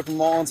was able to rip them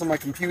all onto my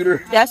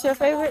computer. That's your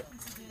favorite?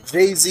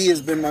 Jay-Z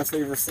has been my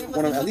favorite,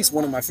 at least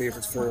one of my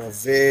favorites for a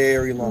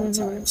very long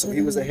time. So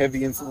he was a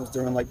heavy influence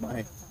during like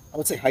my, I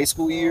would say, high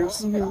school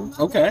years.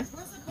 Okay.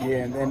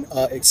 Yeah, and then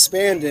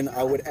expanding,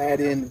 I would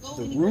add in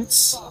The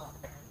Roots,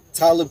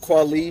 Talib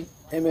Kweli,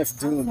 MF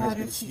Doom has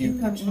been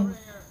huge,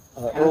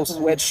 Earl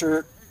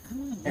Sweatshirt,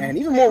 and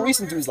even more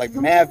recent dudes like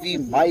Mavi,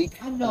 Mike,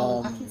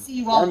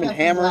 Arm and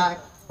Hammer.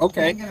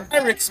 Okay.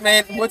 Hey, Ricks,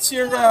 man, what's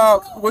your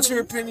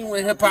opinion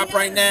with hip hop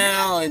right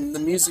now and the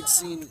music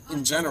scene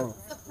in general?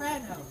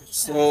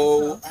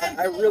 So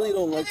I really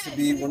don't like to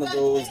be one of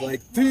those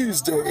like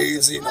these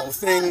days, you know,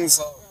 things.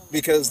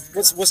 Because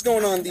what's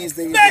going on these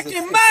days is kind of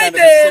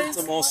a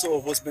symptom also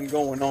of what's been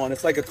going on.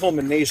 It's like a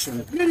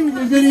culmination.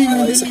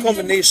 It's a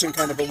culmination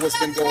kind of what's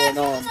been going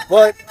on.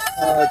 But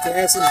to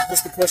answer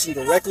just the question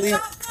directly,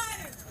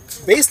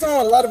 based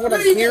on a lot of what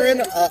I'm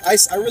hearing, I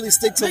really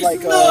stick to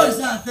like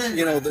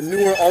you know, the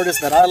newer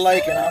artists that I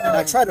like, and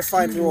I try to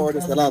find new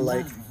artists that I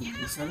like.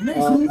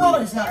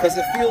 Because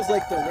it feels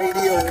like the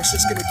radio, it's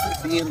just gonna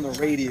keep being the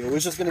radio.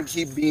 It's just gonna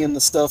keep being the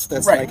stuff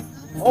that's like,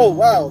 oh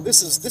wow,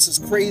 this is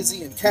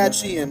crazy and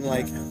catchy and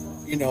like,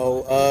 you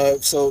know.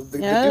 So the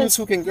dudes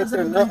who can get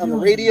their nut on the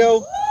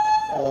radio,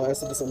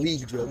 that's a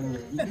league joke.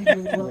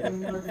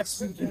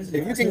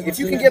 If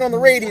you can get on the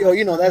radio,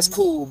 you know, that's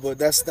cool, but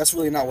that's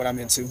really not what I'm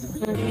into.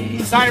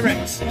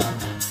 Cyrex,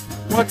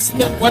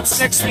 what's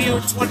next for you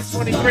in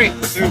 2023?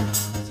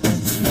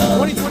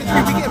 2023,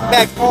 we get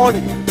back on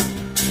it.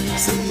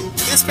 See,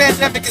 this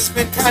pandemic has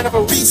been kind of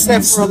a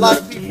reset for a lot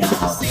of people.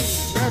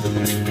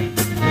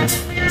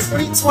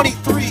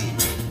 2023,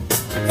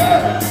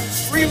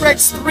 Free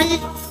Rex 3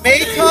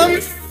 may come.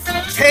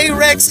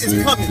 K-Rex is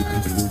coming.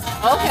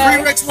 Okay.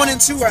 Free Rex 1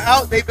 and 2 are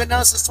out. They've been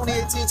out since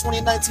 2018,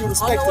 2019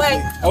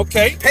 respectively.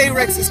 Okay.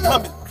 K-Rex is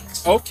coming.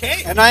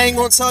 Okay. And I ain't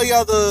gonna tell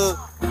y'all the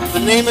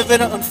name of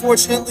it,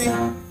 unfortunately.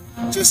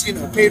 Just, you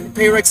know,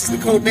 K-Rex is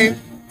the code name.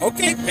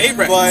 Okay,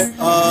 K-Rex. But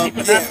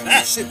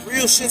yeah,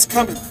 real shit's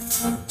coming.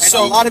 And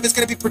so a lot of it's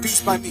gonna be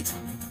produced by me.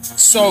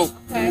 So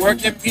where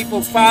can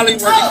people follow you?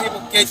 Where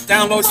can people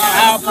download your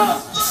album?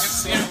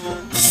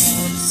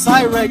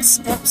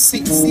 Cyrex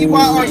MC,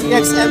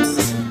 CYREX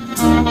MC.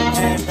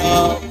 And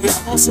we're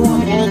also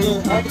on all the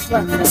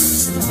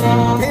platforms.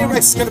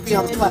 K-Rex is gonna be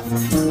on the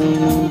platform.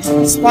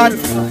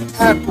 Spotify,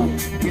 Apple,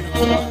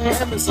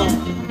 Amazon.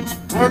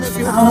 I don't know if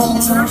you heard of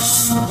Deezer,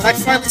 but I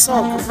finally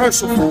saw a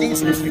commercial for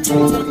Deezer in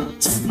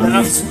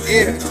 2020.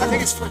 Yeah, I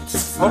think it's free.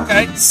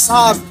 Okay.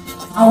 Sob.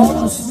 All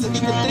the shit that you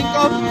can think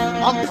of,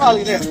 I'm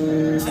probably there.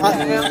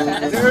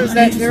 There is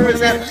at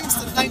least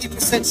a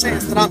 90%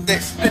 chance that I'm there.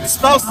 And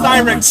spell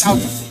Cyrex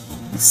out.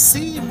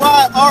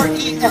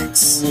 CYREX.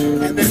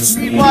 And then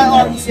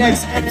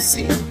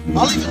CYREXMC.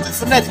 I'll even do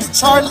phonetics.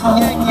 Charlie,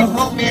 Yankee,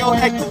 Romeo,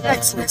 Echo,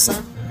 X-ray,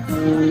 son.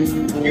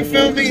 You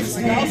feel me?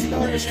 Like, I'll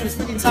spell this shit as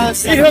many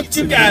times. He hooked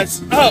you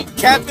guys up.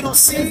 Capital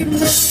C,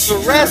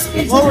 the rest,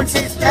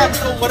 lowercase,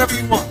 capital, whatever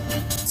you want.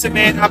 So,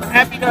 man, I'm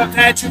happy to have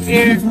had you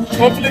here.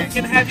 Hopefully, we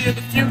can have you in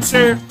the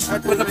future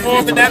with a more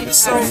of an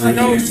episode. I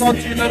know we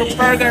talked to you a little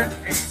further.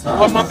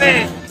 But, my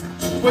man,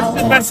 wish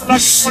the best of luck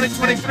in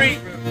 2023.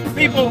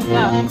 People,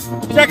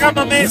 check out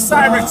my man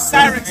Cyrix.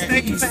 Cyrix,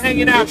 thank you for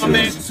hanging out, my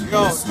man.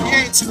 Yo, you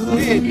ain't tuned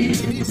in.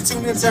 You need to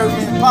tune in to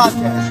Every Man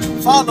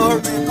Podcast. Follow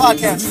Every Man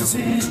Podcast.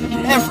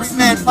 Every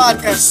Man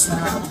Podcast.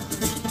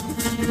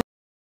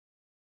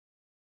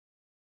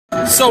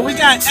 So we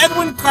got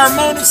Edwin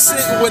Carmona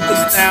sitting with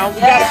us now.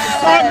 We got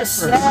a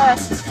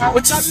photographer,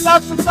 which I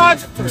love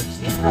photographers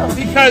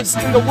because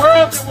in the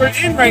world that we're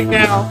in right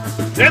now,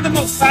 they're the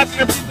most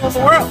popular people in the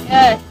world.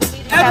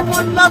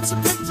 Everyone loves a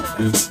picture.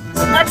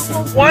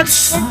 Everyone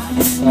wants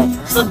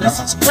pictures. So this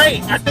is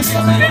great. I think it's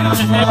great to have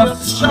you on the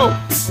show.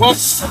 Welcome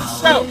to the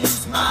show.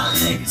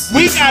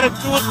 We got to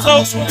do a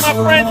toast with my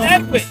friend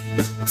Edwin.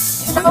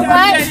 All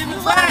right.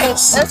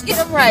 Let's get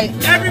them right.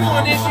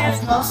 Everyone in here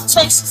toast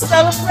a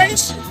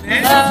celebration,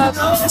 man.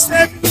 It's the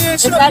Every Man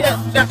show.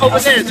 Yeah, over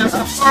there. There's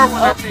a far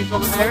one, I think,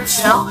 over there.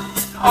 Yeah.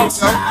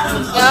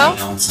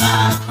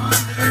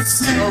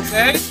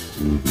 Okay.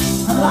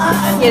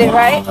 Get it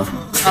right.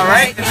 All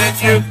right, and then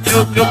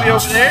you'll be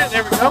over there.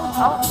 There we go.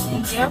 Oh,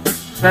 thank you.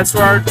 That's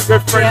where our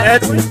good friend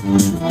Edwin.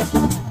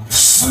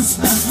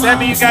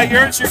 Sammy, you got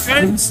yours. You're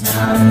good.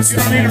 You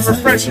don't need a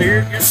refresher.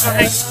 You're still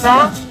hanging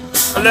strong.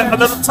 A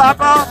little top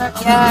off.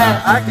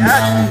 Yeah. I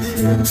got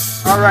you.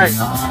 All right.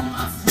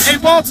 Hey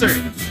Walter,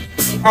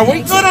 are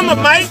we good on the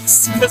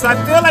mics? Because I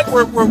feel like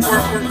we're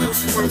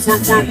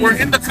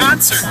in the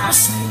concert.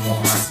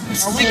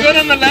 Are we good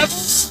on the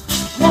levels?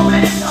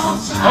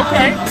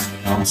 Okay.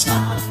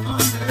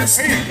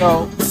 There you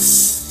go.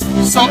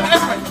 So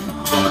Edwin,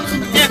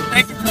 again,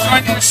 thank you for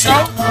joining the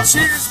show.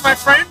 Cheers, my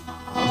friend.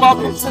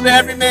 Welcome to the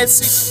Every Man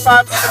Season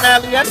 5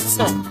 finale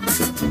episode.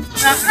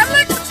 Now, I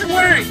like what you're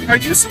wearing. Are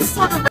you some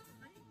sort of...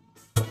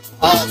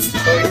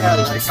 So yeah,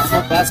 like I'm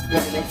a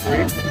basketball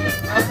referee.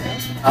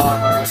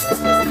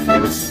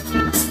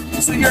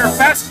 So you're a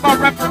basketball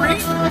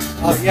referee?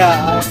 Oh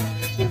yeah.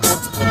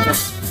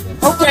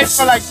 Okay,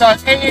 for like the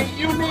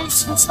AAU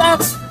leagues and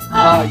stuff?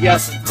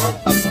 Yes.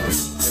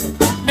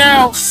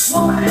 Now,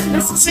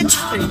 this is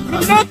interesting. You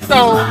look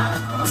though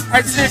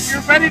as if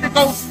you're ready to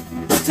go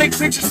take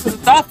pictures for the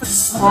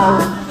Dolphins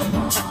tomorrow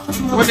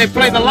when they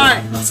play the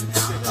Lions.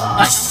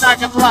 Like, I'm not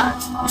gonna lie.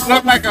 You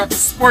look like a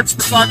sports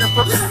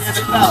photographer for the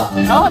NFL.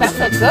 Oh, that's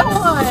a good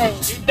one.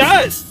 He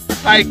does.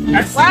 Like,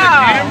 I see the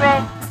camera.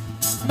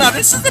 No,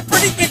 this is a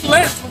pretty big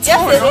lens. What's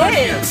going on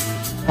here?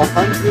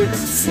 100 to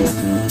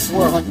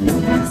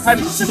 400. Have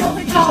you seen the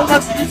pictures of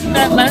us using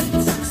that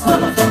lens?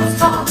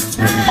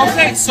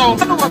 Okay, so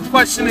the follow-up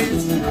question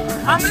is,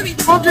 how many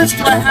boogers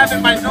do I have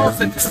in my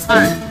nose at this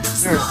time?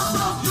 Zero.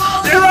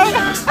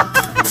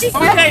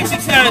 Okay,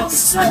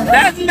 because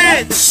that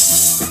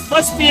lens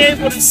must be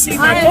able to see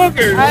my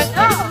boogers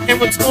and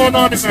what's going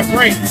on in my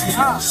brain.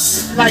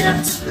 Like,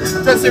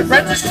 does it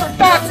register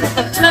thoughts with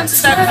the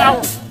lens that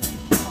powerful?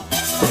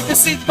 You can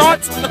see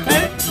thoughts with the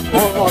pen?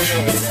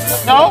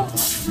 No?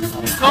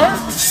 Sure?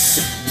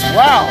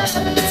 Wow,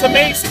 it's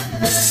amazing.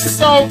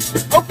 So,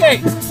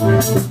 okay,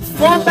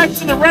 going back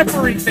to the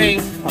referee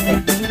thing,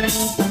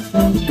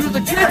 do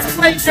the kids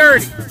play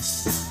dirty?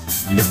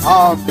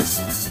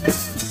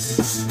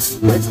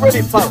 It's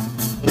really tough.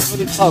 It's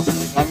really tough.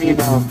 I mean, we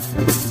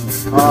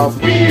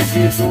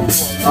do a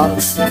lot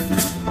of stuff,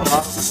 but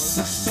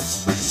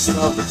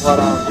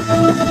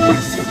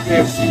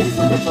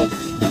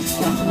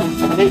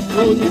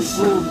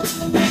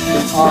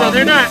no,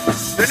 they're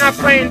not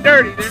playing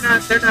dirty.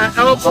 They're not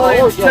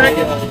elbowing,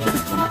 checking.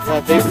 Yeah,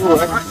 they do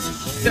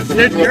everything.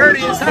 They're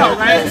dirty as hell,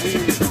 right?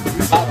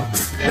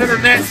 Little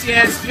nasty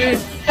ass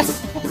kids.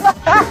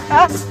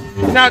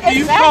 Now, do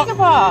you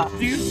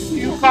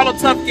call a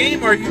tough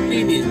game or are you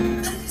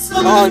lenient?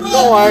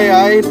 No,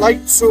 I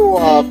like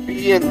to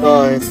be in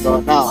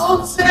the now. I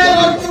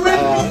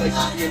like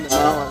to be in the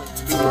now and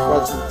to be in the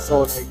present. So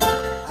like,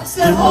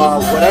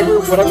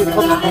 whatever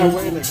comes my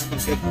way, like I'm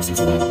gonna get to.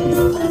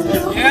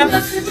 Yeah.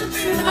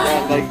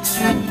 Yeah, like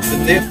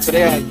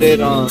today I did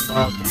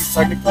 3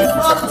 technically.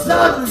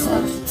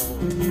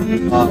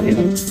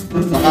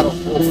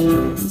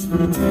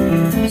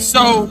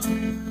 So,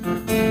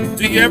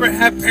 do you ever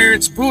have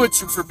parents boo at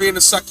you for being a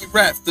sucky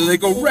ref? Do they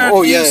go, ref,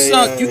 you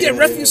suck? You get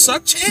ref, you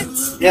suck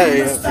chance?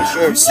 Yeah, for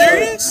sure. You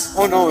serious?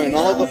 Oh no, and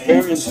all the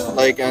parents,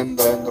 like, and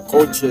the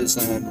coaches,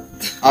 and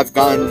I've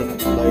gotten,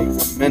 like,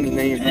 many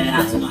names.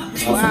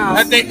 Wow.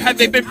 Have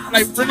they been,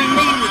 like, really mean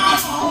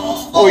with you?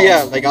 Oh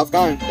yeah, like, I've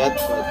gotten that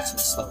and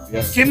stuff,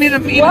 yeah. Give me the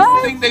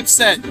meanest thing they've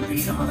said.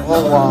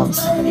 Oh,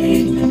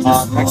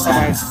 next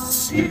time I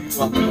see you,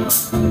 I'm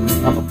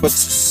gonna put...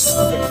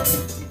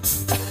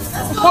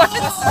 What?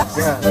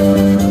 Yeah.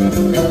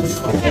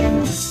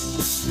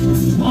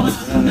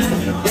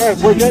 Yeah,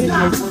 we're getting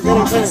there.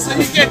 So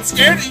you get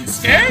scared? Are you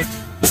scared?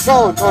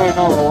 No.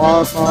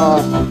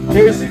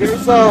 There's a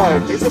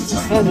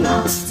percentage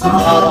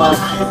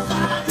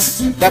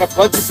that a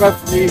bunch of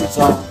referees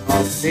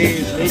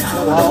they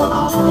pull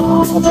out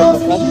of the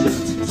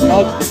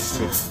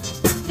profession.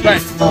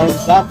 Right.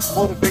 That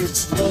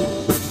motivates me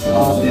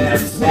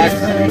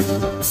actually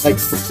like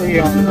to stay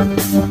on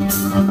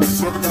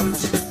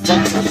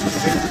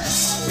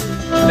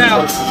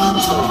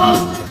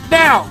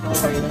Now,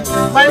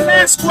 my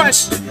last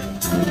question.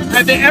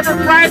 Have they ever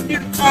bribed you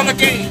to call a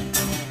game?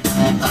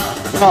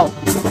 No.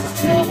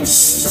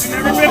 You've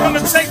never been on the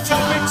tape to the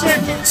big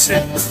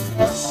championship.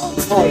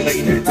 So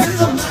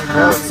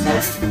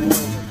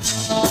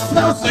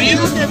you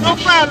don't get no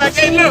foul. Like,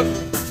 hey, look,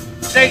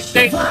 they in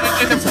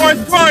the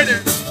fourth quarter,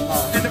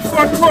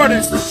 flagrant foul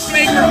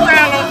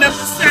on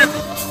number 7.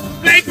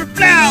 Flagrant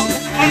foul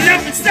on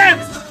number 7.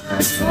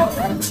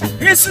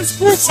 Here's some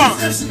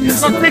coupons. You're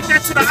gonna take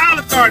that to the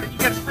Olive Garden. You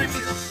get a free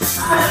meal.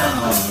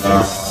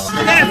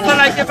 Yeah, so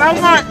like if I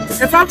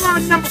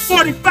want number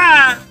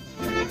 45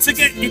 to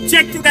get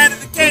ejected out of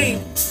the game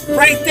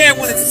right there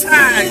when it's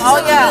tied. Oh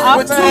yeah,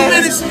 with 2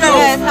 minutes to go.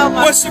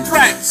 What's the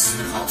price?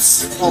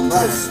 No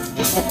price.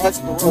 There's no price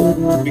in the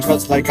world.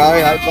 Because like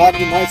I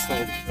value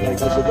myself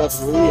like as a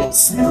referee and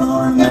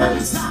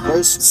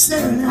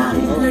person,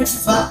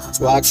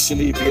 to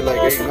actually be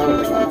like, hey, no,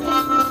 like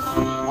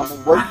I'm a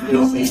work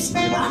this,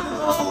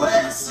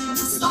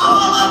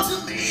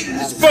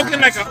 Spoken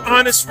like an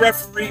honest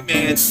referee,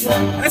 man.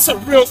 That's a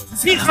real.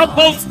 He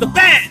upholds the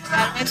bat.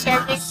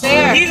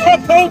 He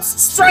upholds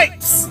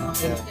strikes.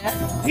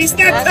 He's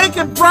not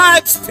taking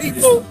bribes,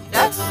 people.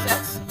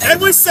 And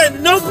we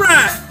said no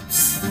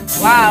bribes.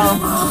 Wow.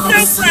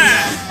 No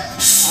bribes.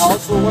 I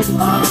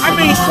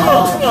mean, come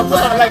on.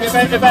 Like if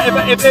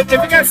it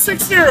got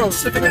 6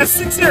 zeros, really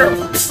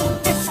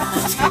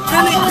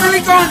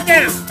going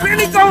down.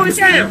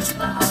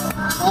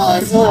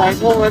 I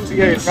know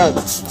NBA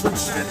runs. The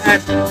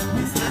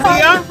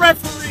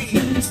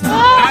referee,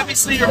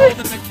 obviously you're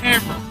holding the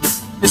camera.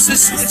 Is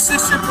this your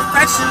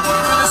profession? Do you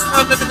do this for a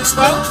living as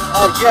well?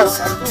 Yes,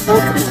 I do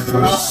both of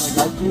them. Like I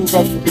do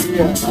referee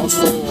and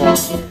also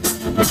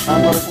the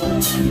camera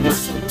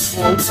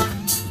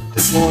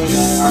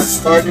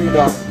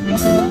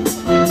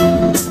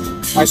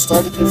I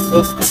started this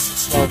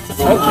business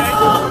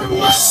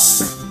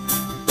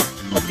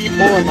a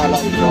people in my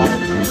life.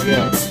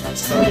 Yeah, I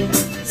started.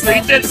 So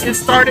you did, it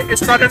started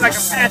like a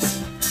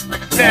passion.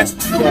 Yeah,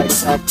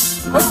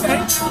 exactly. Okay.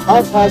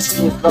 My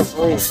passion is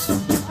refereeing.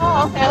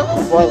 Oh, okay.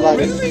 Well, like,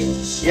 Really?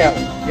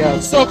 yeah.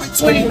 So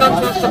between the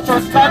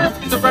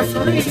photography and the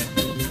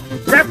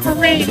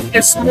refereeing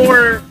is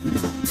more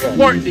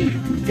important to you.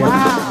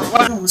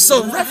 Wow.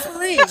 So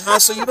refereeing, huh?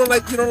 So you don't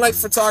like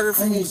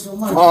photography?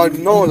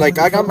 No, like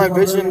I got my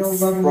vision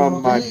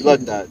from my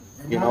blood dad,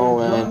 you know,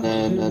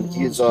 and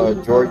he's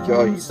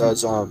Georgia. He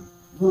does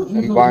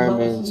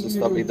environments and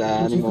stuff like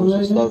that, animals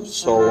and stuff.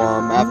 So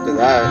after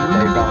that,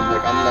 I'm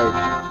like,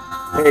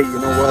 hey, you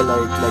know what?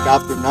 Like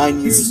after 9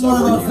 years, I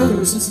work in the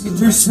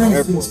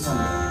airport.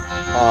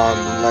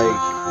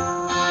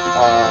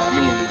 I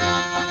mean,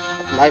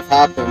 life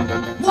happened,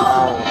 and then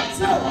now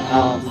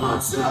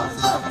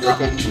they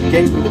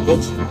gave me the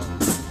vision.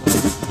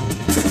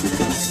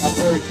 I'm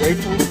very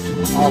grateful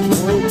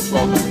for it,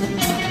 but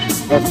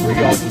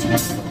referee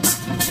opportunity.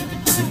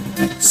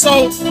 So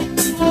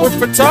with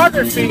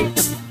photography,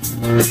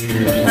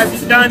 have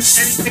you done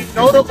anything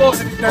notable?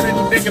 Have you done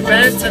any big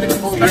events? Anything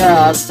special?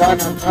 Yeah, I've done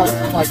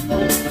like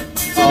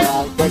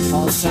great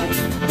content,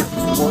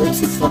 sports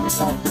and stuff like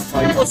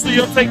that. Oh, so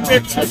you'll take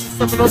pictures of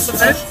some of those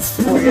events?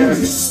 Oh yeah,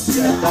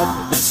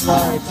 that's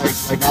why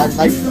like I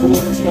like cool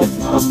and stuff.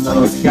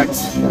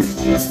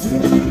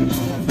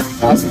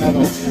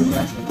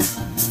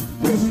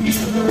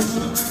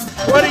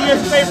 What are your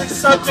favorite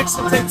subjects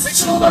to take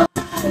pictures of?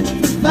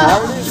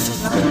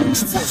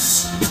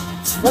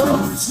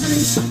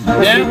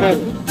 Yeah.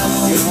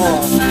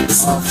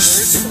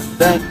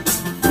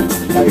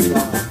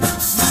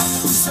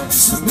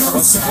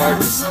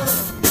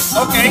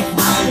 Okay.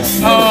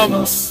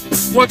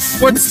 What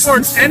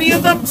sports? Any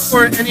of them,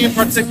 or any in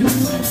particular?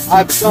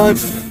 I've done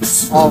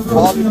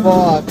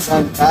volleyball. I've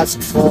done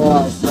basketball.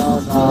 I've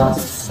done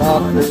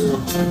soccer.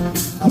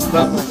 I've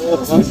done a whole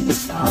bunch of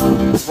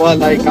stuff. But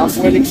like I'm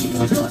willing to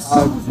do a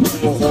whole bunch.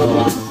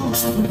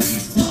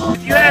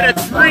 If you had a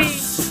dream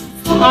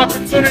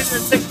opportunity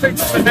to take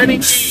pictures of any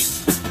game,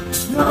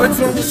 which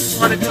one would you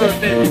want to do a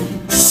bit?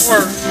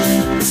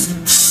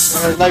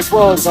 Or like,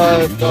 well,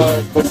 the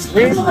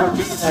dream would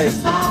be like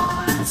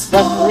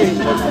referee,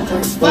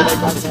 but like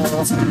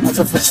as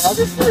a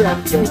photographer,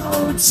 I'd be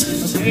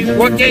like,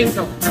 what game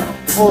though?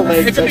 oh,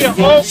 like It could be a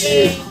whole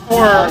game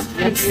or I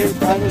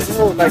don't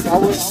know, like I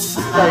would do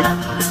like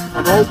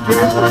an old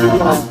game would be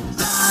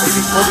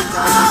maybe 49.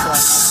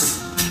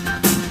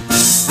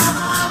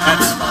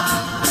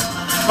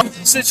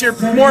 Since you're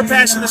more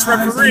passionate as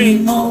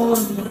refereeing, what would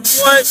be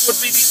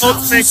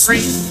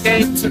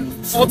the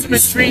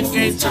ultimate dream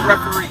game to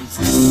referee?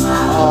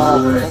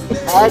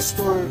 past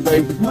or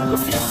like the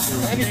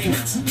future? Anything.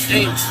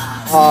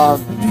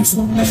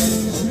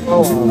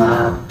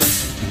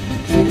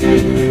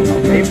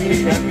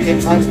 Maybe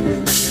NBA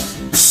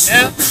Finals.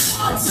 Yeah.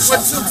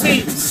 What two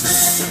teams?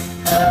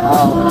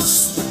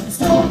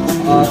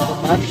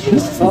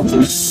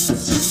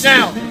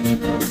 Now,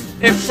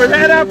 if for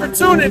that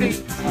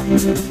opportunity,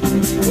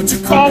 would you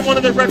call one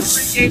of the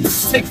referee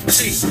games to take the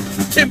team?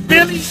 Can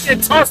Billy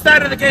get tossed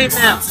out of the game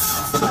now?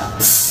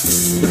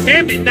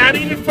 Damn it, not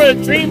even for a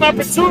dream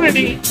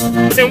opportunity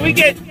can we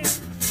get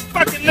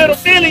fucking little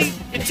Billy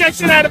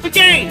ejected out of the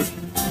game.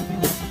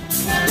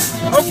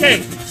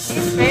 Okay.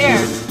 Fair. I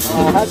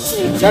had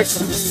to eject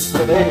some things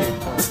today.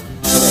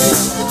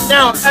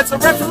 Now, as a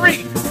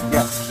referee,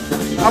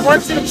 I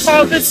want you to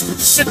call this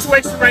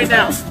situation right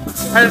now.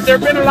 Has there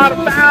been a lot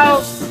of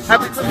fouls?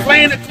 Have we been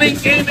playing a clean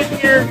game in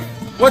here?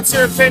 What's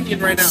your opinion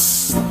right now?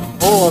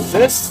 Oh, of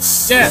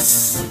this?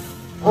 Yes.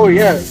 Oh,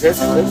 yeah. This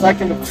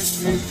like in the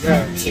first minute.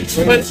 Yeah.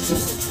 But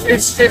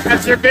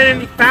has there been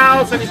any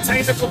fouls, any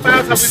technical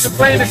fouls? Have we been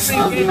playing a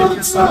clean game in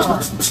here?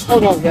 Oh,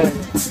 no, yeah.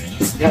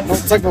 Yeah, no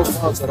technical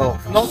fouls at all.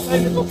 No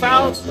technical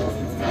fouls?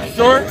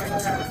 Sure?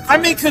 I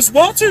mean, because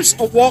Walter's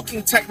a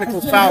walking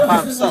technical foul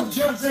by himself.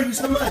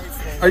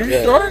 Are you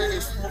sure?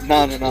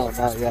 No.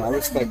 Yeah, I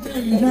respect it.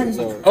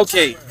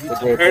 Okay.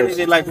 Apparently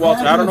they like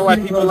Walter. I don't know why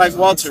people like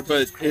Walter,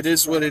 but it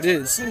is what it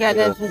is. Yeah,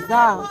 that's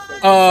bizarre.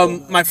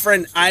 My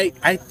friend,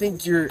 I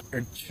think you're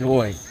a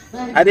joy.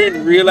 I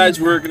didn't realize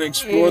we were going to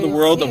explore the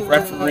world of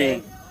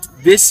refereeing.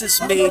 This has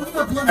made,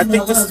 I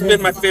think this has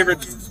been my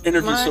favorite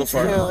interview so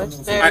far.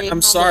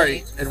 I'm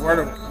sorry,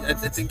 Eduardo. I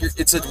think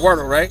it's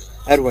Eduardo, right?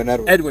 Edwin.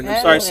 I'm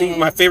sorry. See,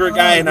 my favorite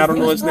guy, and I don't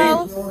know his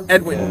name.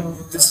 Edwin.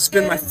 This has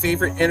been my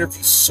favorite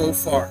interview so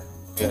far.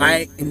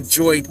 I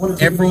enjoyed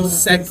every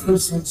second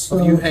of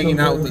you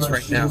hanging out with us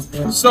right now.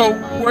 So,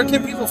 where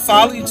can people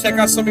follow you? Check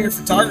out some of your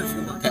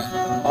photography work at?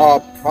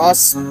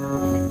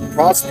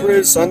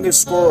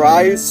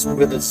 Prosperous_eyes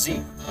with a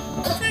Z.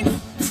 Okay.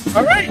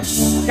 All right,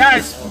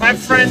 guys. My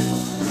friend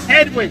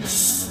Edwin,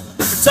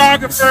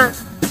 photographer,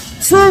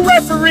 true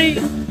referee,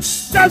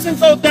 doesn't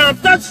go down,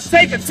 doesn't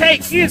take a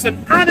take. He is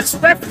an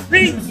honest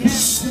referee.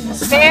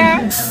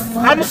 Fair.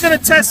 I'm gonna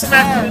test him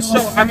after the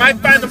show. I might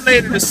find him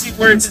later to see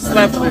where his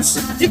level is.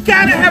 You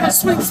gotta have a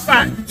sweet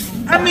spot.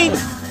 I mean,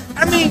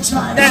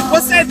 that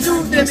what's that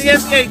dude in the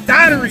NBA?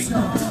 Dottery.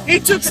 He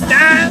took a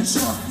dive.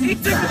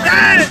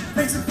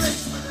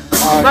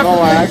 No,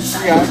 I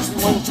actually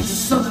wanted to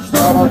just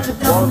shout out to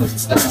Florida.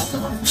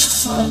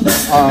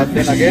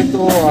 Then I get to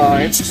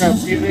Instagram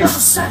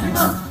Phoenix, and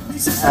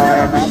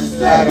after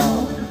that,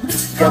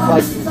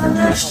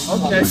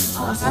 Okay.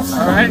 All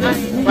right.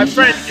 My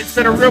friend, it's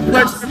been a real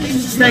pleasure to meet you.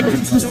 Thank you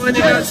for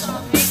joining us.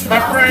 My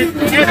friend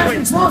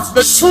Edwin,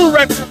 the true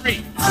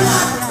referee.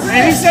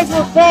 And he says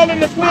we're calling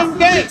the clean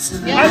game.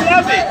 I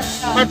love it.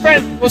 My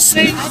friend, we'll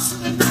see.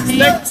 Thank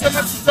you so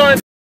much for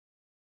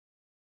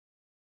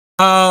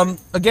joining.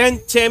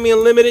 Again, Tammy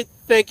Unlimited,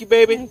 thank you,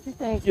 baby.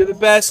 Thank you. You're the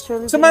best.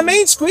 To my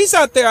main squeeze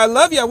out there, I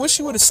love you. I wish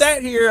you would have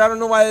sat here. I don't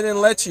know why they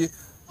didn't let you.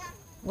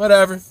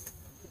 Whatever.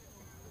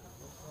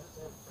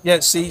 Yeah,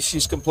 see,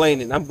 she's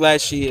complaining. I'm glad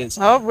she is.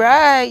 All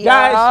right,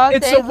 guys,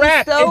 it's a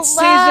wrap. So it's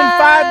season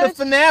 5, the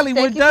finale.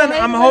 Thank We're done.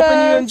 I'm hoping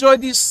you us. enjoyed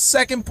the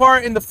second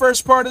part and the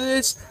first part of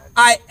this.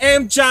 I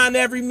am John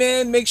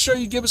Everyman. Make sure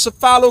you give us a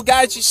follow.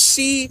 Guys, you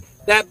see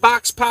that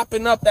box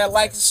popping up, that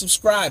like and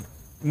subscribe.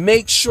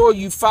 Make sure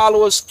you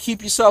follow us.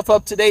 Keep yourself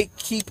up to date.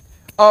 Keep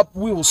up.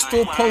 We will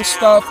still post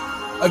stuff.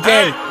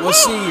 Again, we'll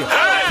see you.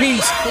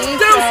 Peace. Deuces,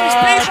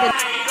 people.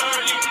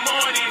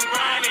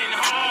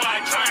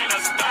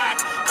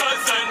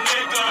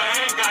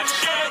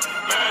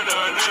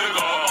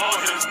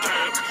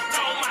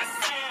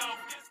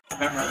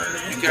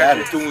 You guys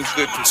are doing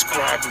good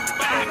describing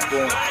what I'm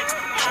doing.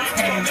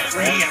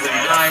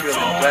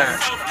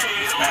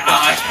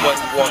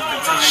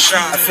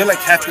 I feel like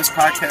half this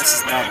podcast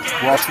is now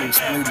Walter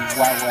explaining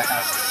why what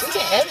happened. We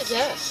can edit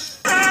that.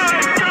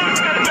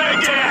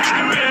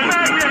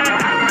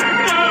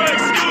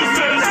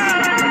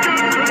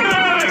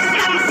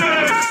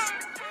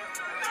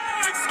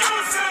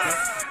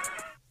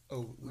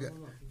 Oh,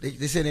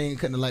 they said they ain't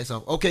cutting the lights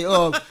off. Okay,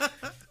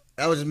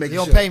 I was just making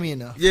sure. You don't pay me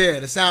enough. Yeah,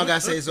 the sound guy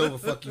says it's over.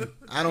 Fuck you.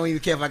 I don't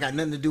even care if I got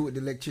nothing to do with the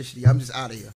electricity. I'm just out of here.